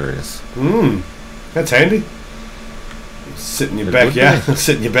 says Arius. That's handy. Sit in your It backyard, would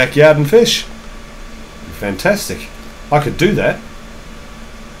sit in your backyard and fish. Fantastic. I could do that.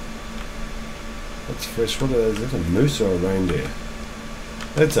 That's fresh. What are those? Is that a moose or a reindeer?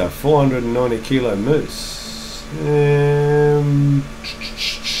 That's a 490 kilo moose.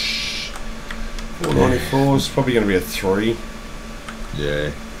 494 is probably going to be a 3.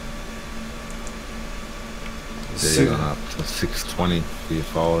 Yeah. You're going up to 620 for your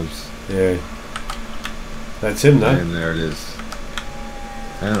 5s. Yeah. That's him though. And there it is.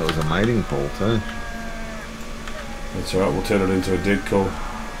 And it was a mating call too. That's alright, we'll turn it into a dead call.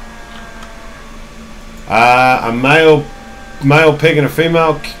 A male pig and a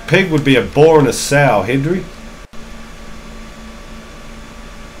female pig would be a boar and a sow, Hedry.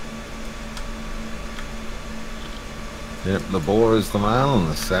 Yep, the boar is the male and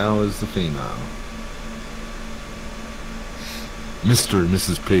the sow is the female. Mr. and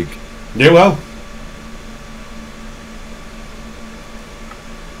Mrs. Pig. Yeah, well.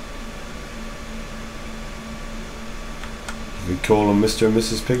 You could call them Mr. and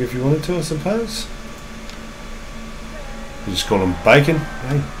Mrs. Pig if you wanted to, I suppose. You just call them Bacon,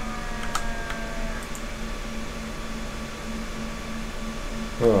 hey?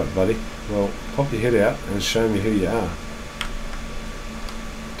 Alright, buddy. Well, pop your head out and show me who you are.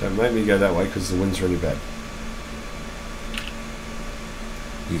 Don't make me go that way because the wind's really bad.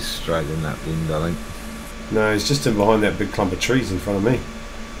 He's straight in that wind, I think. No, he's just in behind that big clump of trees in front of me.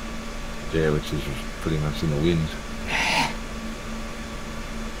 Yeah, which is pretty much in the wind.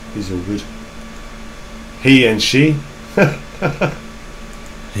 He's all good. He and she.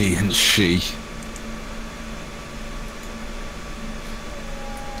 He and she.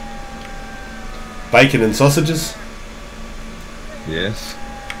 Bacon and sausages. Yes.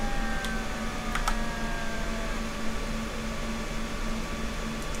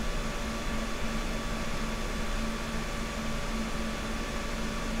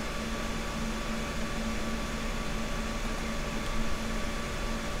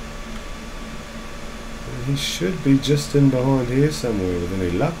 He should be just in behind here somewhere with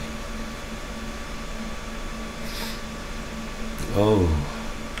any luck. Oh.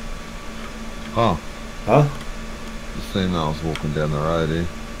 Oh. Huh? The female's walking down the road here.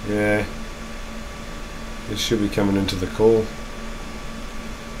 Yeah. It should be coming into the call.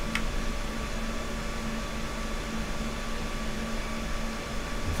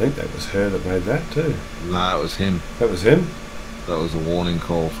 I think that was her that made that too. No, it was him. That was him? That was a warning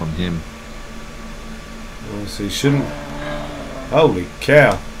call from him. Oh, so he shouldn't... Holy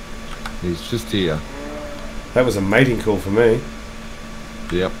cow. He's just here. That was a mating call for me.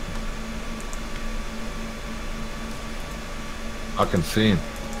 Yep. I can see him.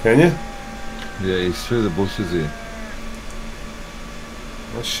 Can you? Yeah, he's through the bushes here.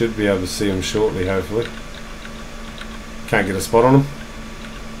 I should be able to see him shortly, hopefully. Can't get a spot on him.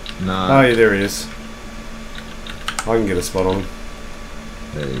 No. Oh yeah, there he is. I can get a spot on him.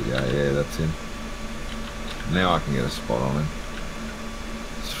 There you go, yeah, that's him. Now I can get a spot on him.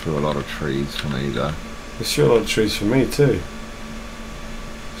 It's through a lot of trees for me though. There's sure a lot of trees for me too.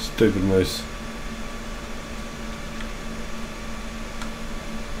 Stupid moose.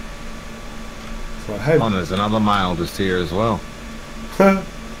 So, hey, Oh, and there's another male just here as well. they're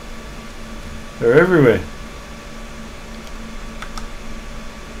everywhere.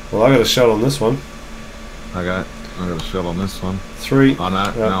 Well, I got a shot on this one. Okay, I got a shot on this one. 3. Oh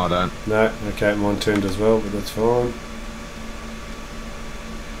no, no I don't. No, okay, mine turned as well, but that's fine.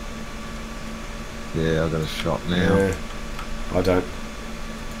 Yeah, I got a shot now. Yeah, I don't.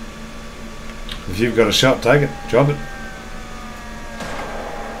 If you've got a shot, take it. Drop it.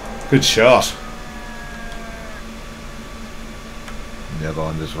 Good shot. The other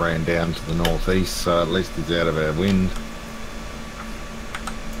one just ran down to the northeast, so at least he's out of our wind.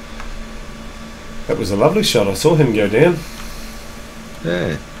 That was a lovely shot. I saw him go down.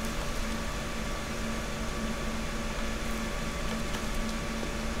 Yeah.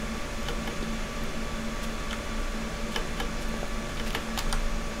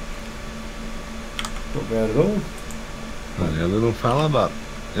 Not bad at all. Only a little fella, but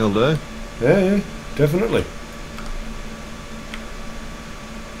he'll do. Yeah, definitely.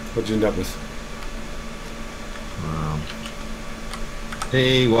 What'd you end up with?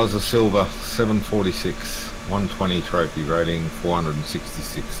 He was a silver, 746, 120 trophy rating,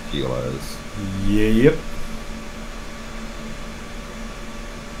 466 kilos. Yep.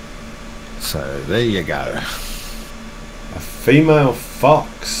 So there you go. A female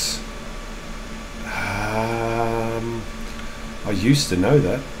fox. I used to know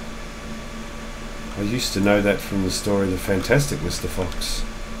that. I used to know that from the story The Fantastic Mr. Fox.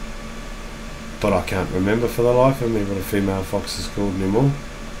 But I can't remember for the life of me what a female fox is called anymore.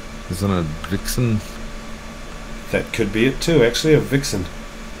 Isn't it vixen? That could be it too, actually, a vixen.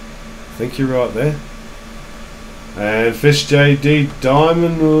 I think you're right there. And Fish JD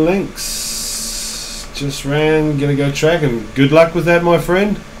Diamond Lynx just ran, gonna go track him. Good luck with that, my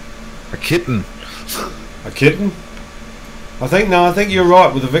friend. A kitten. A kitten? I think you're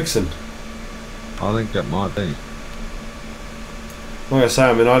right with a vixen. I think that might be. Like I say,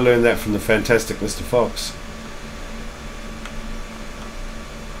 I learned that from The Fantastic Mr. Fox.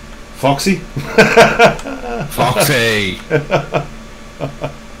 Foxy? Foxy!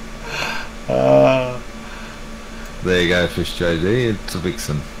 There you go, Fish JD. It's a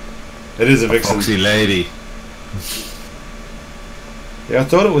vixen. It is a vixen. Foxy lady. Yeah, I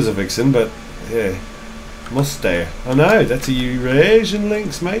thought it was a vixen, but yeah. Mustang. I know, that's a Eurasian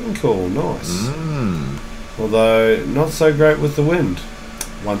lynx mating call. Nice. Although, not so great with the wind.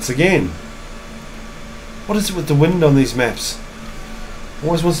 Once again. What is it with the wind on these maps?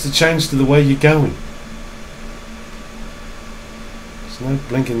 Always wants to change to the way you're going. It's no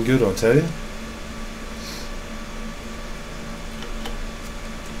blinking good, I tell you.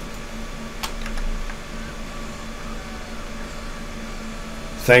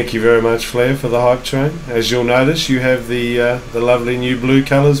 Thank you very much, Flair, for the hype train. As you'll notice, you have the lovely new blue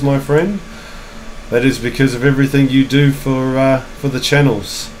colours, my friend. That is because of everything you do for the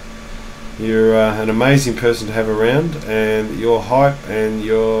channels. You're an amazing person to have around, and your hype and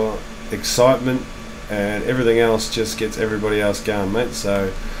your excitement and everything else just gets everybody else going, mate.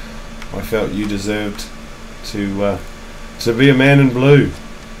 So I felt you deserved to be a man in blue.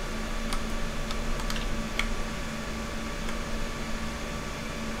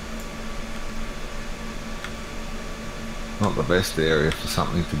 Not the best area for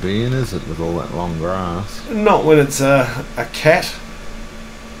something to be in, is it, with all that long grass? Not when it's a cat.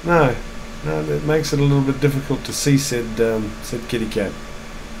 No, that makes it a little bit difficult to see, said kitty cat.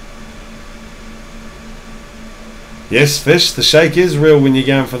 Yes, Fish, the shake is real when you're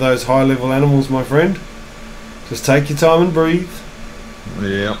going for those high level animals, my friend. Just take your time and breathe.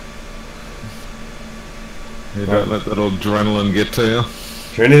 Yep. You don't let that adrenaline get to you.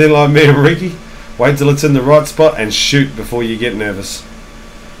 If you're anything like me and Reeky, wait till it's in the right spot and shoot before you get nervous.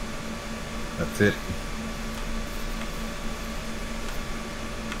 That's it.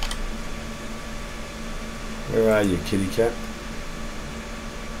 Where are you, kitty cat?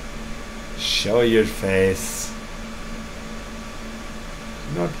 Show your face.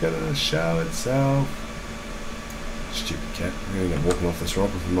 Not gonna show itself. Stupid cat. I'm gonna end up walking off this rock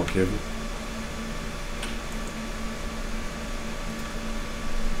if I'm not careful.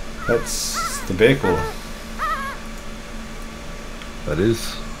 That's the bear caller. That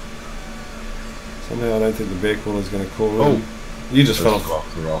is. Somehow I don't think the bear caller's going to call Oh. in. You just fell Just off.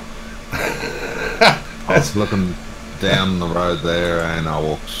 off the rock. I was looking down the road there and I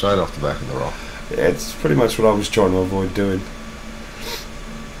walked straight off the back of the rock. Yeah, it's pretty much what I was trying to avoid doing.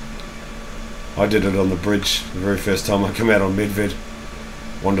 I did it on the bridge the very first time I came out on Medved.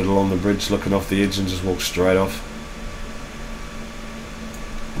 Wandered along the bridge looking off the edge and just walked straight off.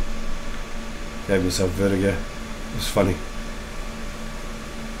 Gave myself vertigo. It was funny.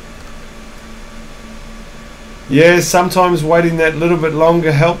 Yeah, sometimes waiting that little bit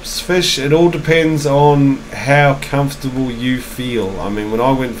longer helps fish. It all depends on how comfortable you feel. I mean, when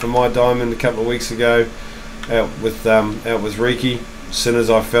I went for my diamond a couple of weeks ago out with Reeky, as soon as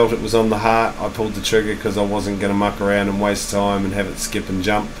I felt it was on the heart, I pulled the trigger because I wasn't going to muck around and waste time and have it skip and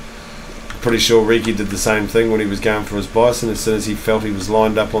jump. Pretty sure Reeky did the same thing when he was going for his bison. As soon as he felt he was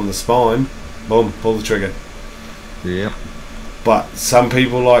lined up on the spine, boom, pull the trigger. Yep. But some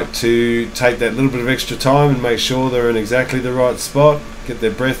people like to take that little bit of extra time and make sure they're in exactly the right spot, get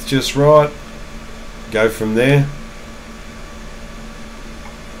their breath just right, go from there.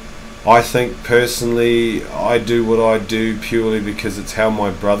 I think personally I do what I do purely because it's how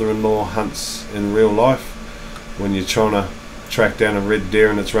my brother-in-law hunts in real life. When you're trying to track down a red deer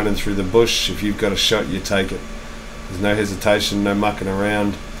and it's running through the bush, if you've got a shot, you take it. There's no hesitation, no mucking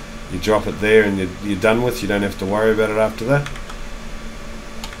around. You drop it there and you're done with. You don't have to worry about it after that.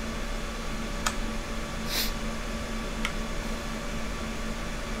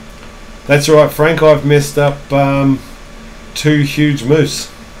 That's right, Frank. I've messed up 2 huge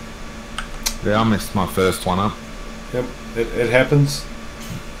moose. Yeah, I messed my first one up. Yep, it happens.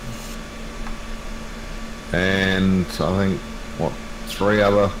 And I think, what, 3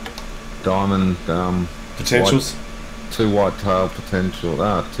 other diamond Potentials. 2 whitetail potential.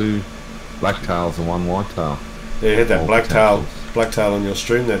 2 blacktails and 1 whitetail. Yeah, you had that All blacktail on your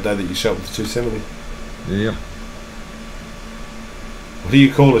stream that day that you shot with the 270. Yep. What do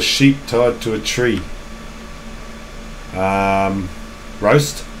you call a sheep tied to a tree?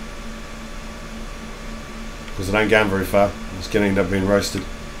 Roast? Because it ain't going very far. It's going to end up being roasted.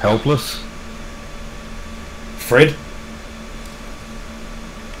 Helpless. Fred?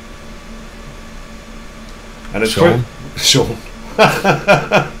 And it's Sean. Sean.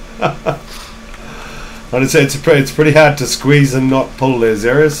 And it's pretty hard to squeeze and not pull their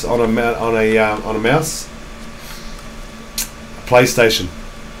Xeris on a mouse. PlayStation.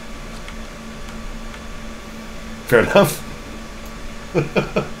 Fair enough.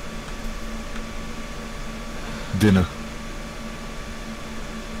 Dinner.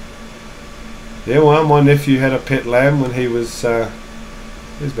 Yeah, well, my nephew had a pet lamb when he was about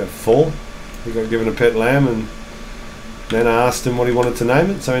 4. He got given a pet lamb, and Nana asked him what he wanted to name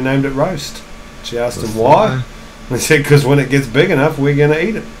it, so he named it Roast. She asked him why. And he said, because when it gets big enough, we're going to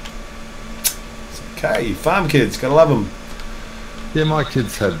eat it. It's okay, farm kids, gotta love them. Yeah, my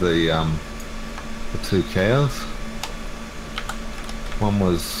kids had the 2 cows. One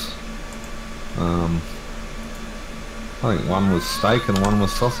was, I think one was steak and one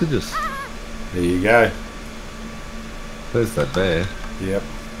was sausages. There you go. There's that bear. Yep.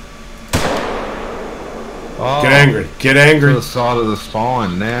 Oh, Get angry. Get angry. to the side of the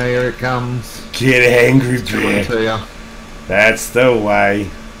spine. Now here it comes. Get angry, Coming bear. to you. That's the way.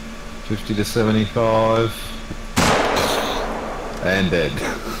 50 to 75. And dead.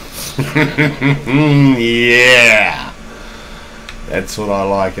 Yeah. That's what I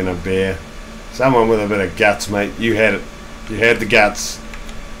like in a bear. Someone with a bit of guts, mate. You had it. You had the guts.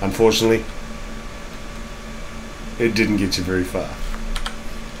 Unfortunately, it didn't get you very far.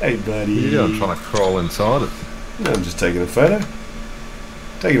 Hey, buddy. Yeah, I'm trying to crawl inside it. No, I'm just taking a photo.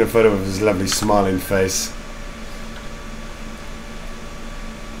 Taking a photo of his lovely smiling face.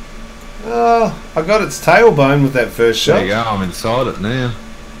 Oh, I got its tailbone with that first shot. There you go, I'm inside it now.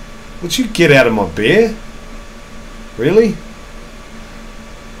 Would you get out of my bear? Really?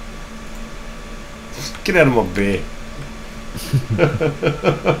 Get out of my bear.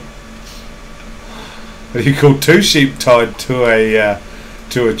 What do you call 2 sheep tied to a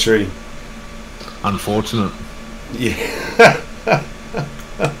tree? Unfortunate. Yeah.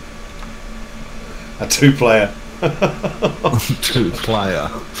 A 2-player. 2-player.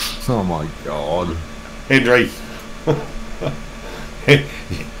 Oh my god. Henry.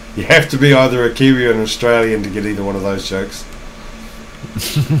 You have to be either a Kiwi or an Australian to get either one of those jokes.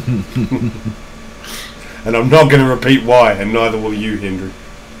 And I'm not going to repeat why, and neither will you, Henry.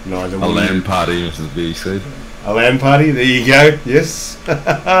 Neither will A you. land party, Mrs. B said. A land party, there you go. Yes.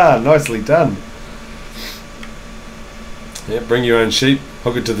 Nicely done. Yeah, bring your own sheep,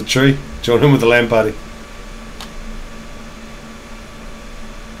 hook it to the tree, join in with the land party.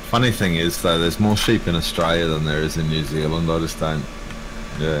 Funny thing is, though, there's more sheep in Australia than there is in New Zealand. I just don't.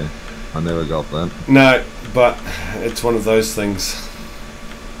 Yeah, I never got that. No, but it's one of those things.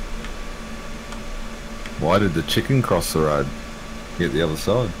 Why did the chicken cross the road? Get the other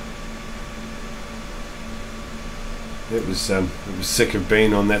side. It was sick of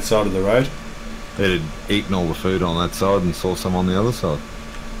being on that side of the road. It had eaten all the food on that side and saw some on the other side.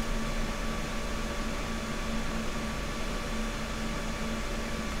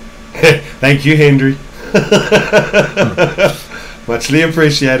 Thank you, Henry. Muchly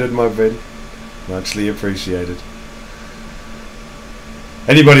appreciated, my friend. Muchly appreciated.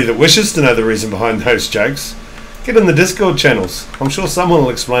 Anybody that wishes to know the reason behind those jokes, get in the Discord channels. I'm sure someone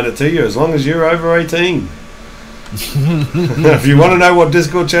will explain it to you as long as you're over 18. If you want to know what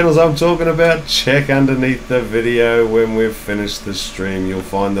Discord channels I'm talking about, check underneath the video when we've finished the stream. You'll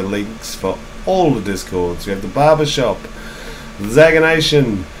find the links for all the Discords. We have the Barbershop,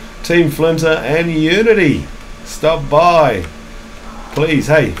 Zaganation, Team Flinter and Unity. Stop by. Please,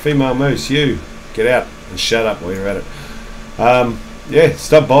 hey, female moose, you, get out and shut up while you're at it. Yeah,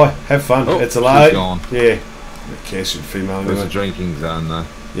 stop by, have fun. Oh, it's a load. Yeah. Cash it, female. There's anyway. a drinking zone though.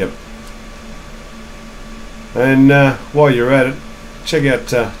 Yep. And while you're at it, check out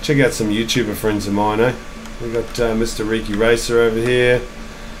some YouTuber friends of mine, eh? We got Mr. Reekyracer over here.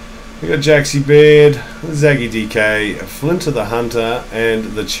 We got Jaxie Beard, Zaggy DK, Flinter the Hunter, and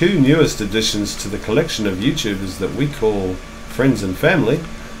the two newest additions to the collection of YouTubers that we call friends and family,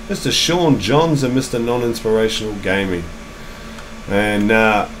 Mr. Sean Johns and Mr. Non-Inspirational Gaming. And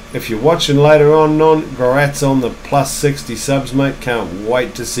if you're watching later on, congrats on the plus 60 subs, mate. Can't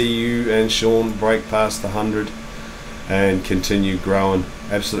wait to see you and Sean break past the 100 and continue growing.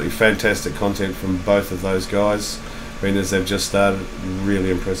 Absolutely fantastic content from both of those guys. Being as they've just started, really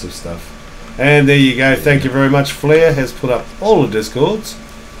impressive stuff. And there you go. Thank you very much. Flair has put up all the Discords.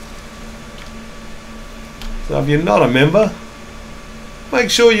 So if you're not a member, make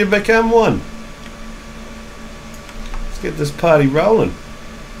sure you become one. Let's get this party rolling.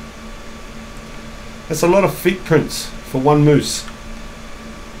 That's a lot of feet prints for one moose.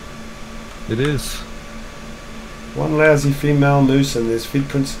 It is. One lousy female moose and there's feet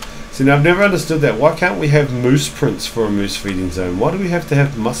prints. See, now I've never understood that. Why can't we have moose prints for a moose feeding zone? Why do we have to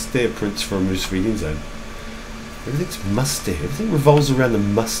have mustache prints for a moose feeding zone? Everything's mustache. Everything revolves around the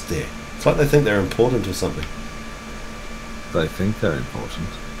mustache. It's like they think they're important or something. They think they're important.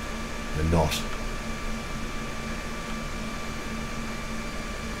 They're not.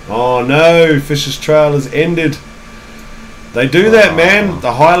 Oh no, Fish's trail has ended. They do that, man.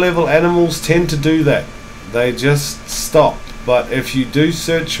 The high level animals tend to do that. They just stop. But if you do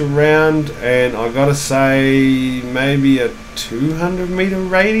search around, and I gotta say maybe a 200 meter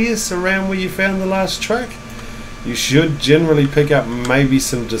radius around where you found the last track, you should generally pick up maybe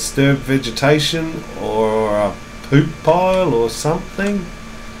some disturbed vegetation or a poop pile or something.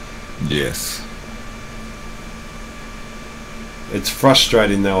 Yes. It's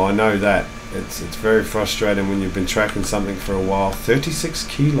frustrating though, I know that. It's very frustrating when you've been tracking something for a while. 36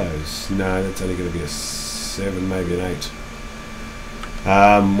 kilos. No, that's only going to be a 7, maybe an 8.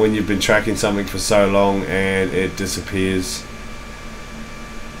 When you've been tracking something for so long and it disappears.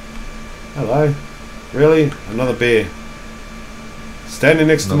 Hello. Really? Another bear. Standing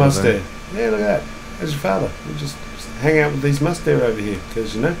next to Mustache. Yeah, look at that. There's your father. We just hang out with these Mustache over here.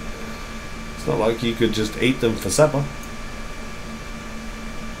 Because, you know, it's not like you could just eat them for supper.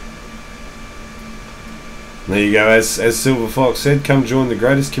 There you go. As Silver Fox said, come join the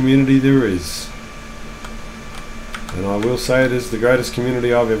greatest community there is. And I will say it is the greatest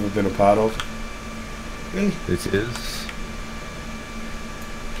community I've ever been a part of. Really? It is.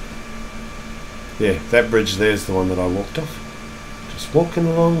 Yeah, that bridge there's the one that I walked off. Just walking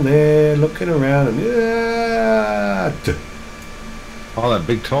along there, looking around, and Oh, that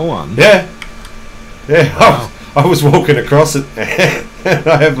big tall one? yeah. Yeah, Wow. I was walking across it, and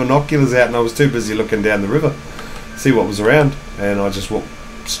I had binoculars out, and I was too busy looking down the river, see what was around, and I just walked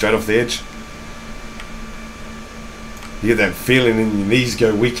straight off the edge. You get that feeling in your knees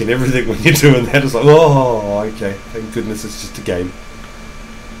go weak and everything when you're doing that. It's like, oh, okay, thank goodness it's just a game.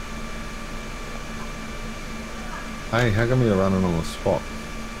 Hey, how come you're running on the spot?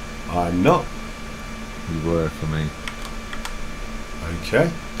 I'm not. You were for me.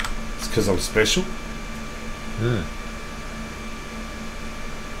 Okay. It's because I'm special. Yeah.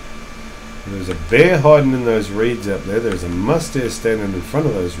 There's a bear hiding in those reeds up there. There's a mustache standing in front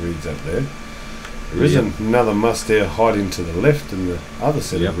of those reeds up there. There is another mustache hiding to the left in the other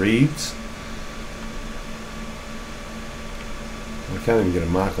set of reeds. I can't even get a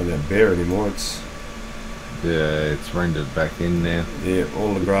mark on that bear anymore. It's Yeah, it's rendered back in now. Yeah,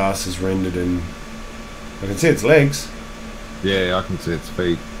 all the grass is rendered in. I can see its legs. Yeah, I can see its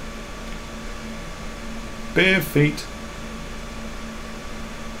feet. Bare feet.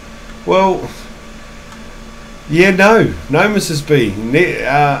 Well, yeah, no, Mrs. B.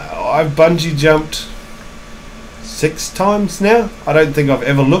 I've bungee jumped 6 times now. I don't think I've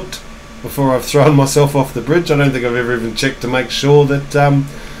ever looked before I've thrown myself off the bridge. I don't think I've ever even checked to make sure that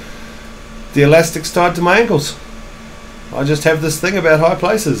the elastic's tied to my ankles. I just have this thing about high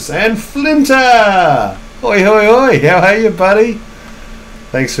places. And Flinter! Hoi hoi hoi, how are you, buddy?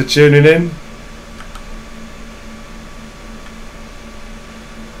 Thanks for tuning in.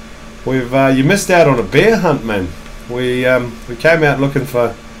 You missed out on a bear hunt, man. We came out looking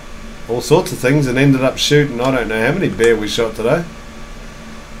for all sorts of things and ended up shooting, I don't know how many bear we shot today.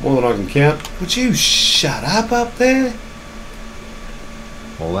 More than I can count. Would you shut up there?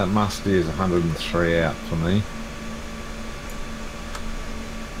 Well, that musty is 103 out for me.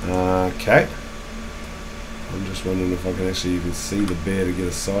 Okay. I'm just wondering if I can actually even see the bear to get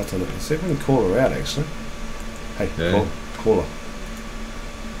a sight on it. Let's see if I can call her out, actually. Hey, yeah. Call her.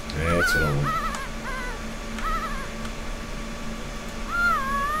 Yeah, that's what I want.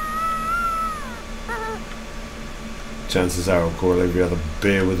 Chances are I'll call every other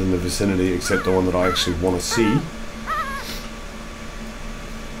bear within the vicinity except the one that I actually want to see.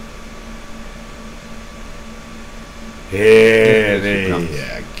 Yeah, there you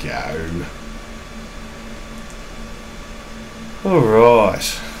go.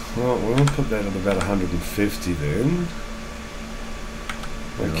 Alright. Well, we'll put that at about 150 then.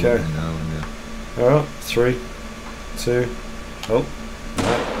 Okay. Alright, 3, 2. Oh. No.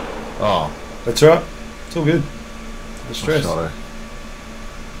 Oh. That's right. It's all good. No stress.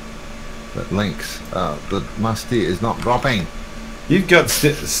 That links. The musty is not dropping. You've got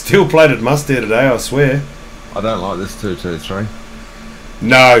steel plated must here today, I swear. I don't like this 223.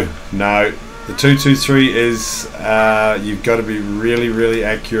 No. The 223 is you've got to be really, really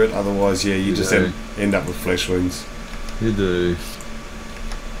accurate. Otherwise, yeah, you just end up with flesh wounds. You do.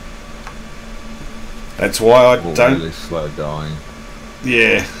 That's why I don't. Really slow dying.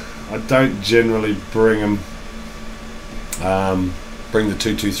 Yeah, I don't generally bring them. Bring the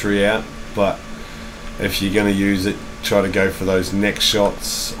 223 out, but if you're going to use it, try to go for those neck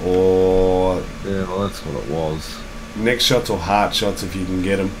shots or yeah, well, that's what it was. Neck shots or heart shots if you can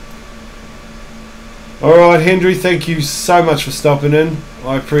get them. Alright, Hendry, thank you so much for stopping in.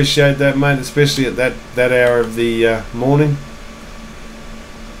 I appreciate that, mate, especially at that hour of the morning.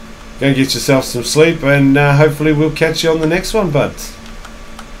 Go and get yourself some sleep, and hopefully we'll catch you on the next one, bud.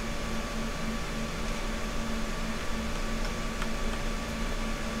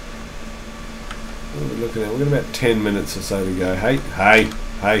 What are we looking at? We've got about 10 minutes or so to go. Hey.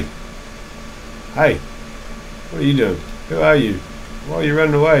 What are you doing? Who are you? Why are you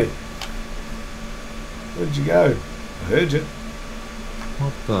running away? Where'd you go? I heard you.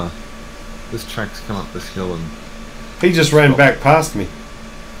 What the? This track's come up this hill and... He just ran back past me.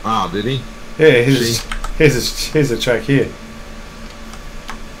 Ah, did he? Yeah, here's a track here.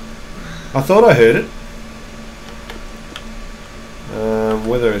 I thought I heard it.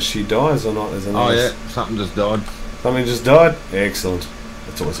 Whether she dies or not is another... Oh yeah, something just died. Something just died? Excellent.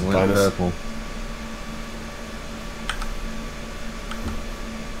 That's always a bonus. Purple.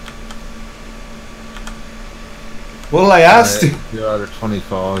 Well, they are you're over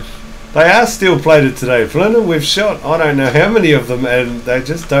 25. They are steel plated today, Flinter. We've shot I don't know how many of them, and they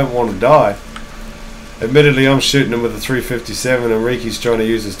just don't want to die. Admittedly, I'm shooting them with a 357, and Reeky's trying to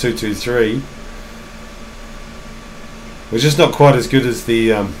use his 223. We're just not quite as good as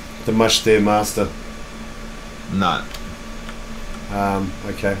the mush there, Master. No.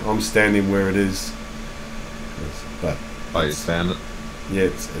 Okay, I'm standing where it is. But oh, you found it? Yeah,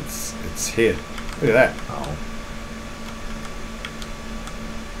 it's here. Look at that. Oh.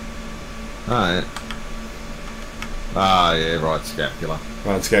 Alright. Ah, yeah, right scapula.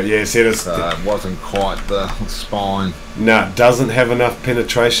 Right scapula, yeah, see it wasn't quite the spine. No, it doesn't have enough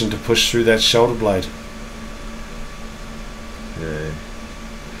penetration to push through that shoulder blade. Yeah.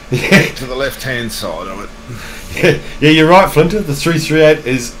 Yeah. To the left-hand side of it. Yeah, you're right, Flinter. The 338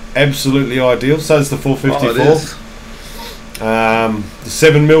 is absolutely ideal. So is the 454. Oh, it is. The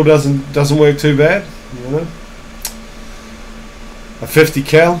 7mm doesn't work too bad. You know, a 50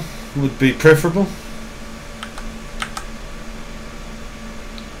 cal would be preferable.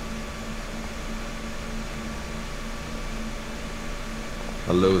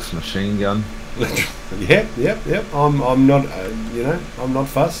 A Lewis machine gun. Yep. I'm not, I'm not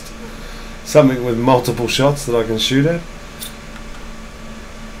fussed. 'Fussed. Something with multiple shots that I can shoot at.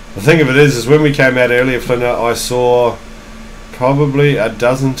 The thing of it is when we came out earlier, Flinter, I saw probably a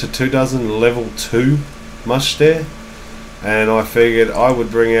dozen to 2 dozen level 2 mush there, and I figured I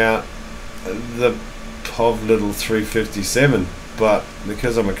would bring out the POV little 357, but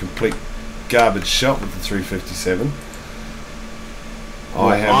because I'm a complete garbage shot with the 357,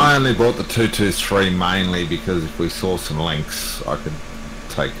 I only bought the 223 mainly because if we saw some links I could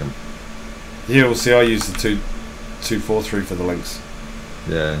take them. Yeah, well see, I use the 243 for the links.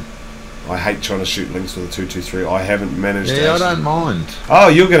 Yeah. I hate trying to shoot links with a 223. I haven't managed to. Yeah, I don't mind. Oh,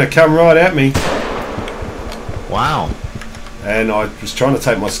 you're going to come right at me. Wow. And I was trying to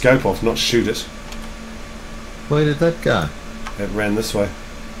take my scope off, not shoot it. Where did that go? It ran this way.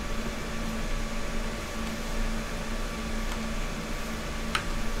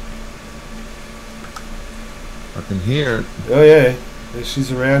 I can hear it. Oh yeah. Yeah,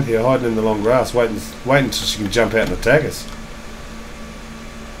 she's around here hiding in the long grass, waiting until she can jump out and attack us.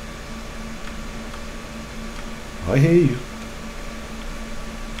 I hear you.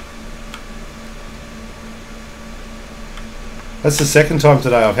 That's the second time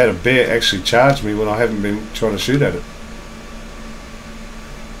today I've had a bear actually charge me when I haven't been trying to shoot at it.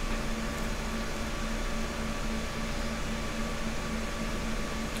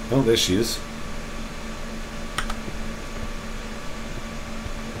 Oh, there she is.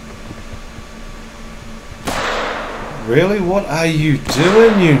 Really? What are you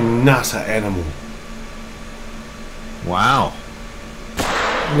doing, you nutter animal? Wow.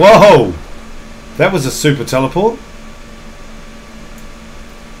 Whoa! That was a super teleport.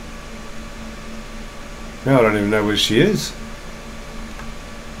 Now I don't even know where she is.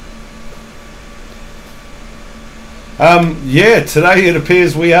 Yeah, today it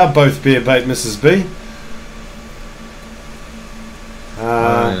appears we are both bear bait, Mrs. B.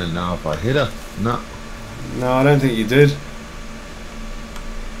 I don't know if I hit her. No. No, I don't think you did.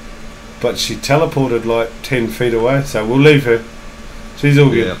 But she teleported like 10 feet away, so we'll leave her. She's all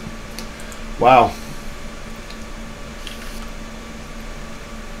good. Yeah. Wow.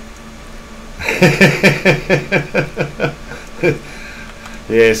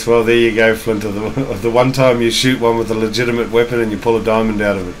 Yes, well there you go, Flint. The one time you shoot one with a legitimate weapon and you pull a diamond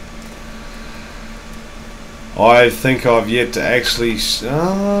out of it. I think I've yet to actually...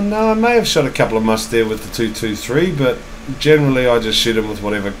 Oh, no, I may have shot a couple of mush there with the 223, but generally I just shoot them with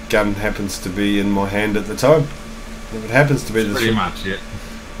whatever gun happens to be in my hand at the time. If it happens to be the... Pretty much, yeah.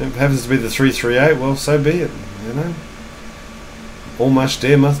 If it happens to be the 338, well, so be it, you know. All mush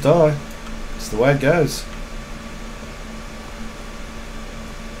deer must die. It's the way it goes.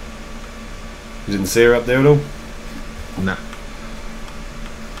 You didn't see her up there at all? No.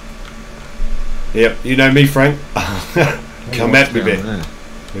 Yep, you know me, Frank. Come at me, Ben.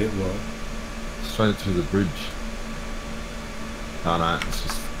 Yeah, right. Straight through the bridge. Oh no, it's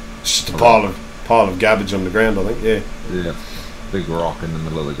just a pile of garbage on the ground, I think. Yeah. Yeah. Big rock in the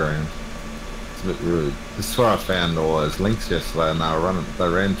middle of the ground. It's a bit rude. This is where I found all those links yesterday, and they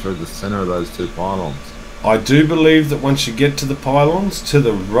ran through the centre of those two pylons. I do believe that once you get to the pylons, to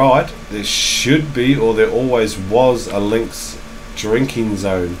the right, there should be, or there always was, a Lynx drinking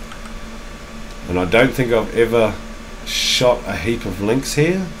zone. And I don't think I've ever shot a heap of Lynx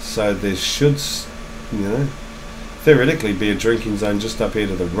here, so there should, you know, theoretically be a drinking zone just up here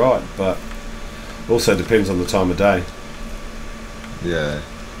to the right, but also depends on the time of day. Yeah.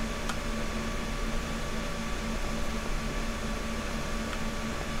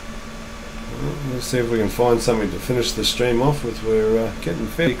 Let's see if we can find something to finish the stream off with. We're getting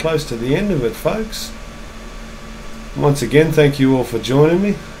fairly close to the end of it, folks. Once again, thank you all for joining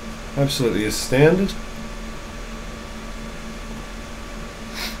me. Absolutely astounded.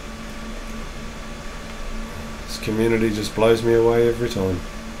 This community just blows me away every time.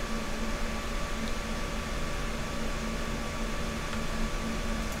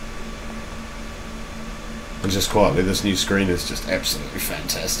 And just quietly, this new screen is just absolutely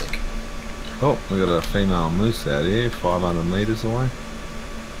fantastic. Oh, we got a female moose out here, 500 metres away.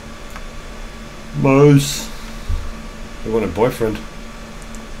 Moose. They want a boyfriend.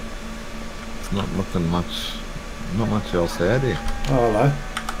 It's not looking much, not much else out here. Oh, hello.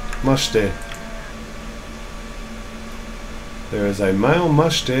 Mush deer. There is a male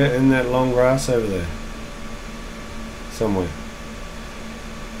mush deer in that long grass over there. Somewhere.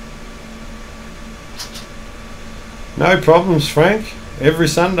 No problems, Frank. Every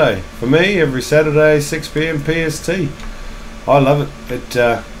Sunday. For me, every Saturday, 6 PM PST. I love it.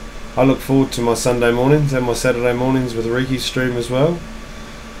 I look forward to my Sunday mornings and my Saturday mornings with Reeky stream as well.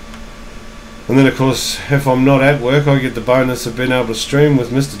 And then, of course, if I'm not at work, I get the bonus of being able to stream with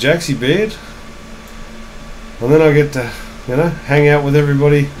Mr. Jaxie Beard. And then I get to you know, hang out with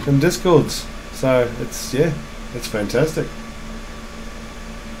everybody in Discords. So it's fantastic.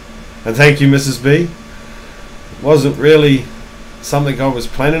 And thank you, Mrs. B. It wasn't really something I was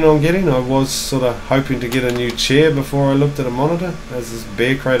planning on getting. I was sort of hoping to get a new chair before I looked at a monitor, as this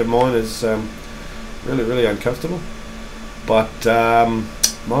bear crate of mine is really, really uncomfortable. But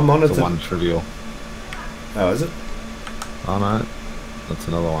my monitor... It's a one trivial. Oh, is it? Oh no, that's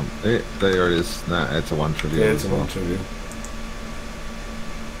another one. There it is. No, it's a one trivial. Yeah, it's a one trivial.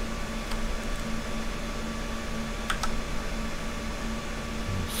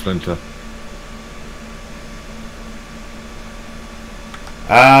 Splinter.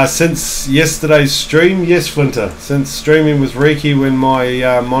 Since yesterday's stream, yes, Flinter. Since streaming with Reeky when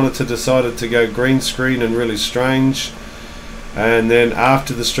my monitor decided to go green screen and really strange, and then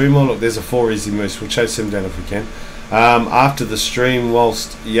after the stream, oh look, there's a 4 easy moose. We'll chase him down if we can. After the stream,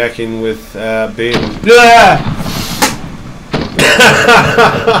 whilst yakking with Ben.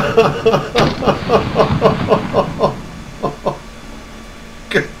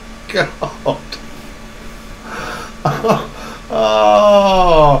 Good God.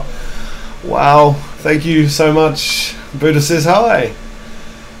 Oh, wow. Thank you so much. Buddha says hi.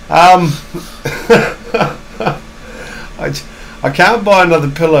 I can't buy another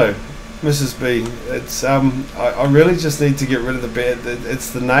pillow, Mrs. B. It's I really just need to get rid of the bear.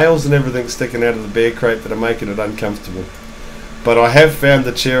 It's the nails and everything sticking out of the bear crate that are making it uncomfortable. But I have found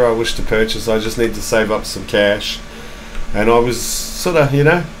the chair I wish to purchase. I just need to save up some cash. And I was sort of, you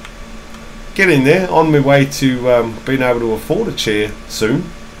know, getting there, on my way to being able to afford a chair soon.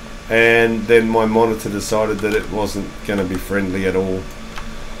 And then my monitor decided that it wasn't going to be friendly at all.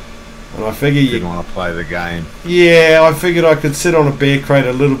 And I figure you didn't want to play the game. Yeah, I figured I could sit on a bear crate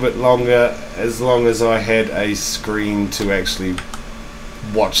a little bit longer, as long as I had a screen to actually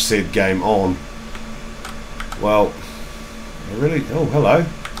watch said game on. Well, I really... Oh, hello.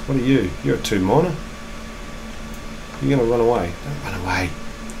 What are you? You're a 2 miner. You're going to run away. Don't run away.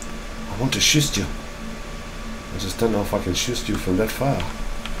 I want to shoot you. I just don't know if I can shoot you from that far.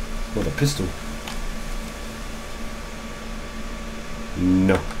 With a pistol.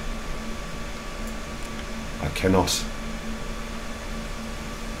 No. I cannot.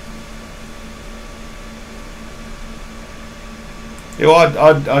 Yeah,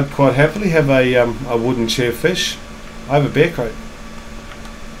 well, I'd quite happily have a wooden chair fish. I have a bear crate.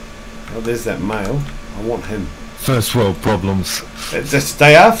 Oh, there's that male. I want him. First world problems.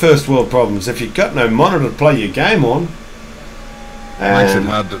 They are first world problems. If you've got no monitor to play your game on, makes it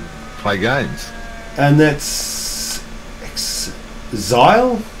hard to play games. And that's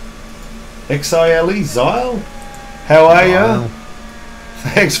Xile? Xile? Xile? How are you?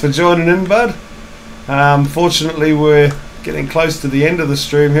 Thanks for joining in, bud. Fortunately, we're getting close to the end of the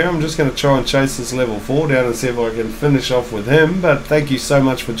stream here. I'm just going to try and chase this level 4 down and see if I can finish off with him. But thank you so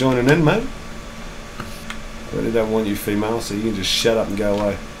much for joining in, mate. I really don't want you female, so you can just shut up and go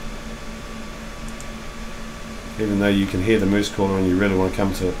away. Even though you can hear the moose caller and you really want to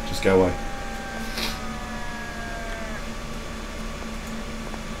come to it, just go away.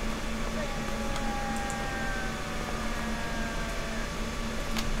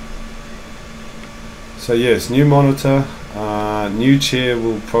 So yes, new monitor, new chair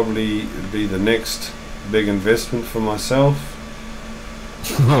will probably be the next big investment for myself.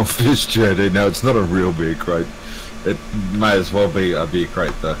 Oh, fish chair, dude. No, it's not a real beer crate. It may as well be a beer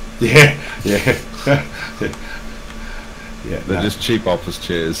crate, though. Yeah, yeah. Yeah, they're just cheap office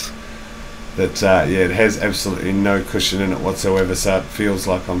chairs. That yeah, it has absolutely no cushion in it whatsoever, so it feels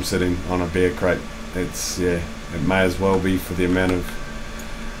like I'm sitting on a beer crate. It's it may as well be for the amount of...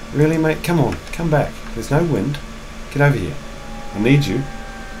 Really, mate? Come on, come back. There's no wind. Get over here. I need you.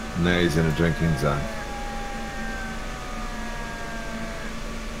 Now he's in a drinking zone.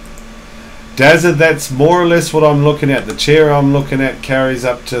 Dazza, that's more or less what I'm looking at. The chair I'm looking at carries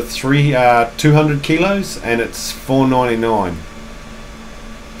up to 200 kilos, and it's $4.99.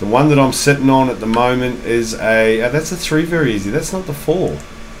 The one that I'm sitting on at the moment is that's a 3 very easy. That's not the 4.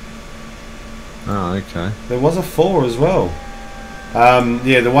 Oh, okay. There was a 4 as well.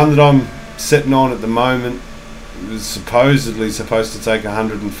 Yeah, the one that I'm sitting on at the moment is supposedly supposed to take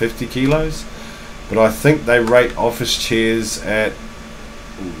 150 kilos, but I think they rate office chairs at,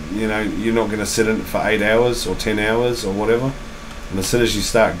 you know, you're not going to sit in it for 8 hours or 10 hours or whatever, and as soon as you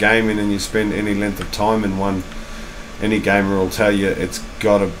start gaming and you spend any length of time in one, any gamer will tell you it's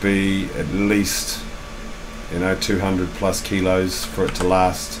got to be at least, you know, 200 plus kilos for it to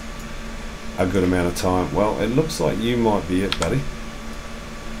last a good amount of time. Well, it looks like you might be it, buddy,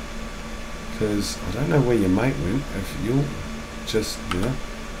 because I don't know where your mate went. If you'll just, you know,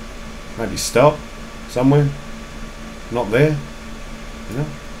 maybe stop somewhere. not there. You know?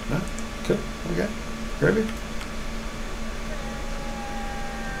 No? Cool. Okay. Grab it.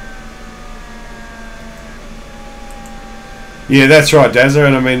 Yeah, that's right, Dazza,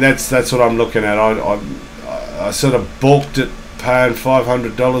 and I mean that's what I'm looking at. I sort of balked at paying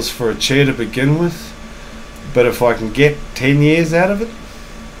 $500 for a chair to begin with, but if I can get 10 years out of it,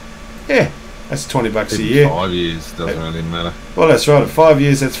 yeah, that's $20 a year. 5 years doesn't really matter. Well, that's right. At 5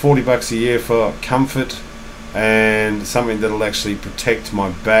 years, that's $40 a year for comfort and something that'll actually protect my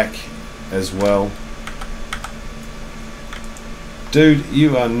back as well. Dude,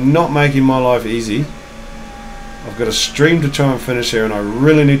 you are not making my life easy. I've got a stream to try and finish here, and I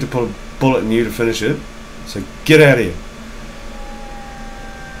really need to put a bullet in you to finish it. So get out of here.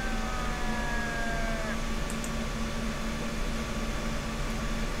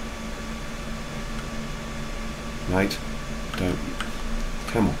 Mate, don't.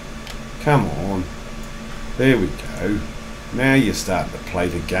 Come on. Come on. There we go. Now you're starting to play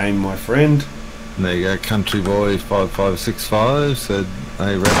the game, my friend. There you go, Country Boy 5565 said,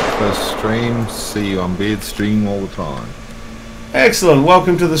 hey, Rekt first stream, see you on Beard stream all the time. Excellent.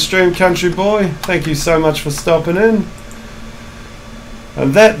 Welcome to the stream, Country Boy. Thank you so much for stopping in.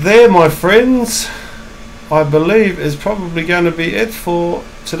 And that there, my friends, I believe is probably going to be it for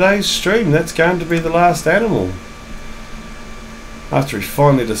today's stream. That's going to be the last animal. After he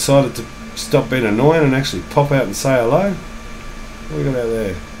finally decided to stop being annoying and actually pop out and say hello. What we got out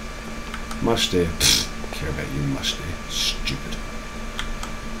there? Mush there. Pfft, care about you, mush there. Stupid.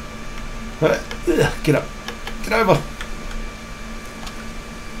 Get up. Get over.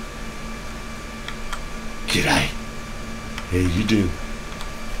 G'day. How you doing?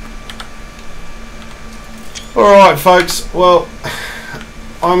 Alright, folks. Well,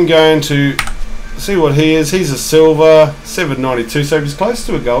 I'm going to see what he is. He's a silver, 792, so he was close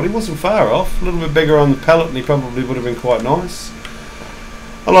to a gold. He wasn't far off. A little bit bigger on the pallet, and he probably would have been quite nice.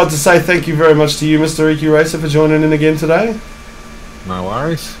 I'd like to say thank you very much to you, Mr. Reekyracer, for joining in again today. No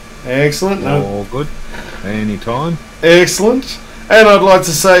worries. Excellent. All good. Anytime. Excellent. And I'd like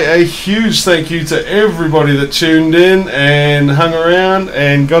to say a huge thank you to everybody that tuned in and hung around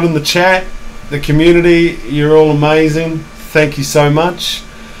and got in the chat. The community, you're all amazing. Thank you so much.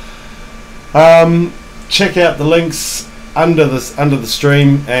 Check out the links under the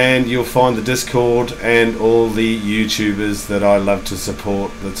stream, and you'll find the Discord and all the YouTubers that I love to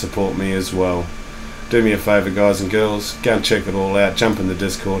support that support me as well. Do me a favour, guys and girls, go and check it all out. Jump in the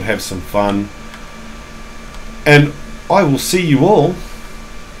Discord, have some fun, and I will see you all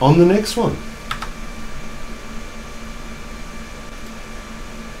on the next one.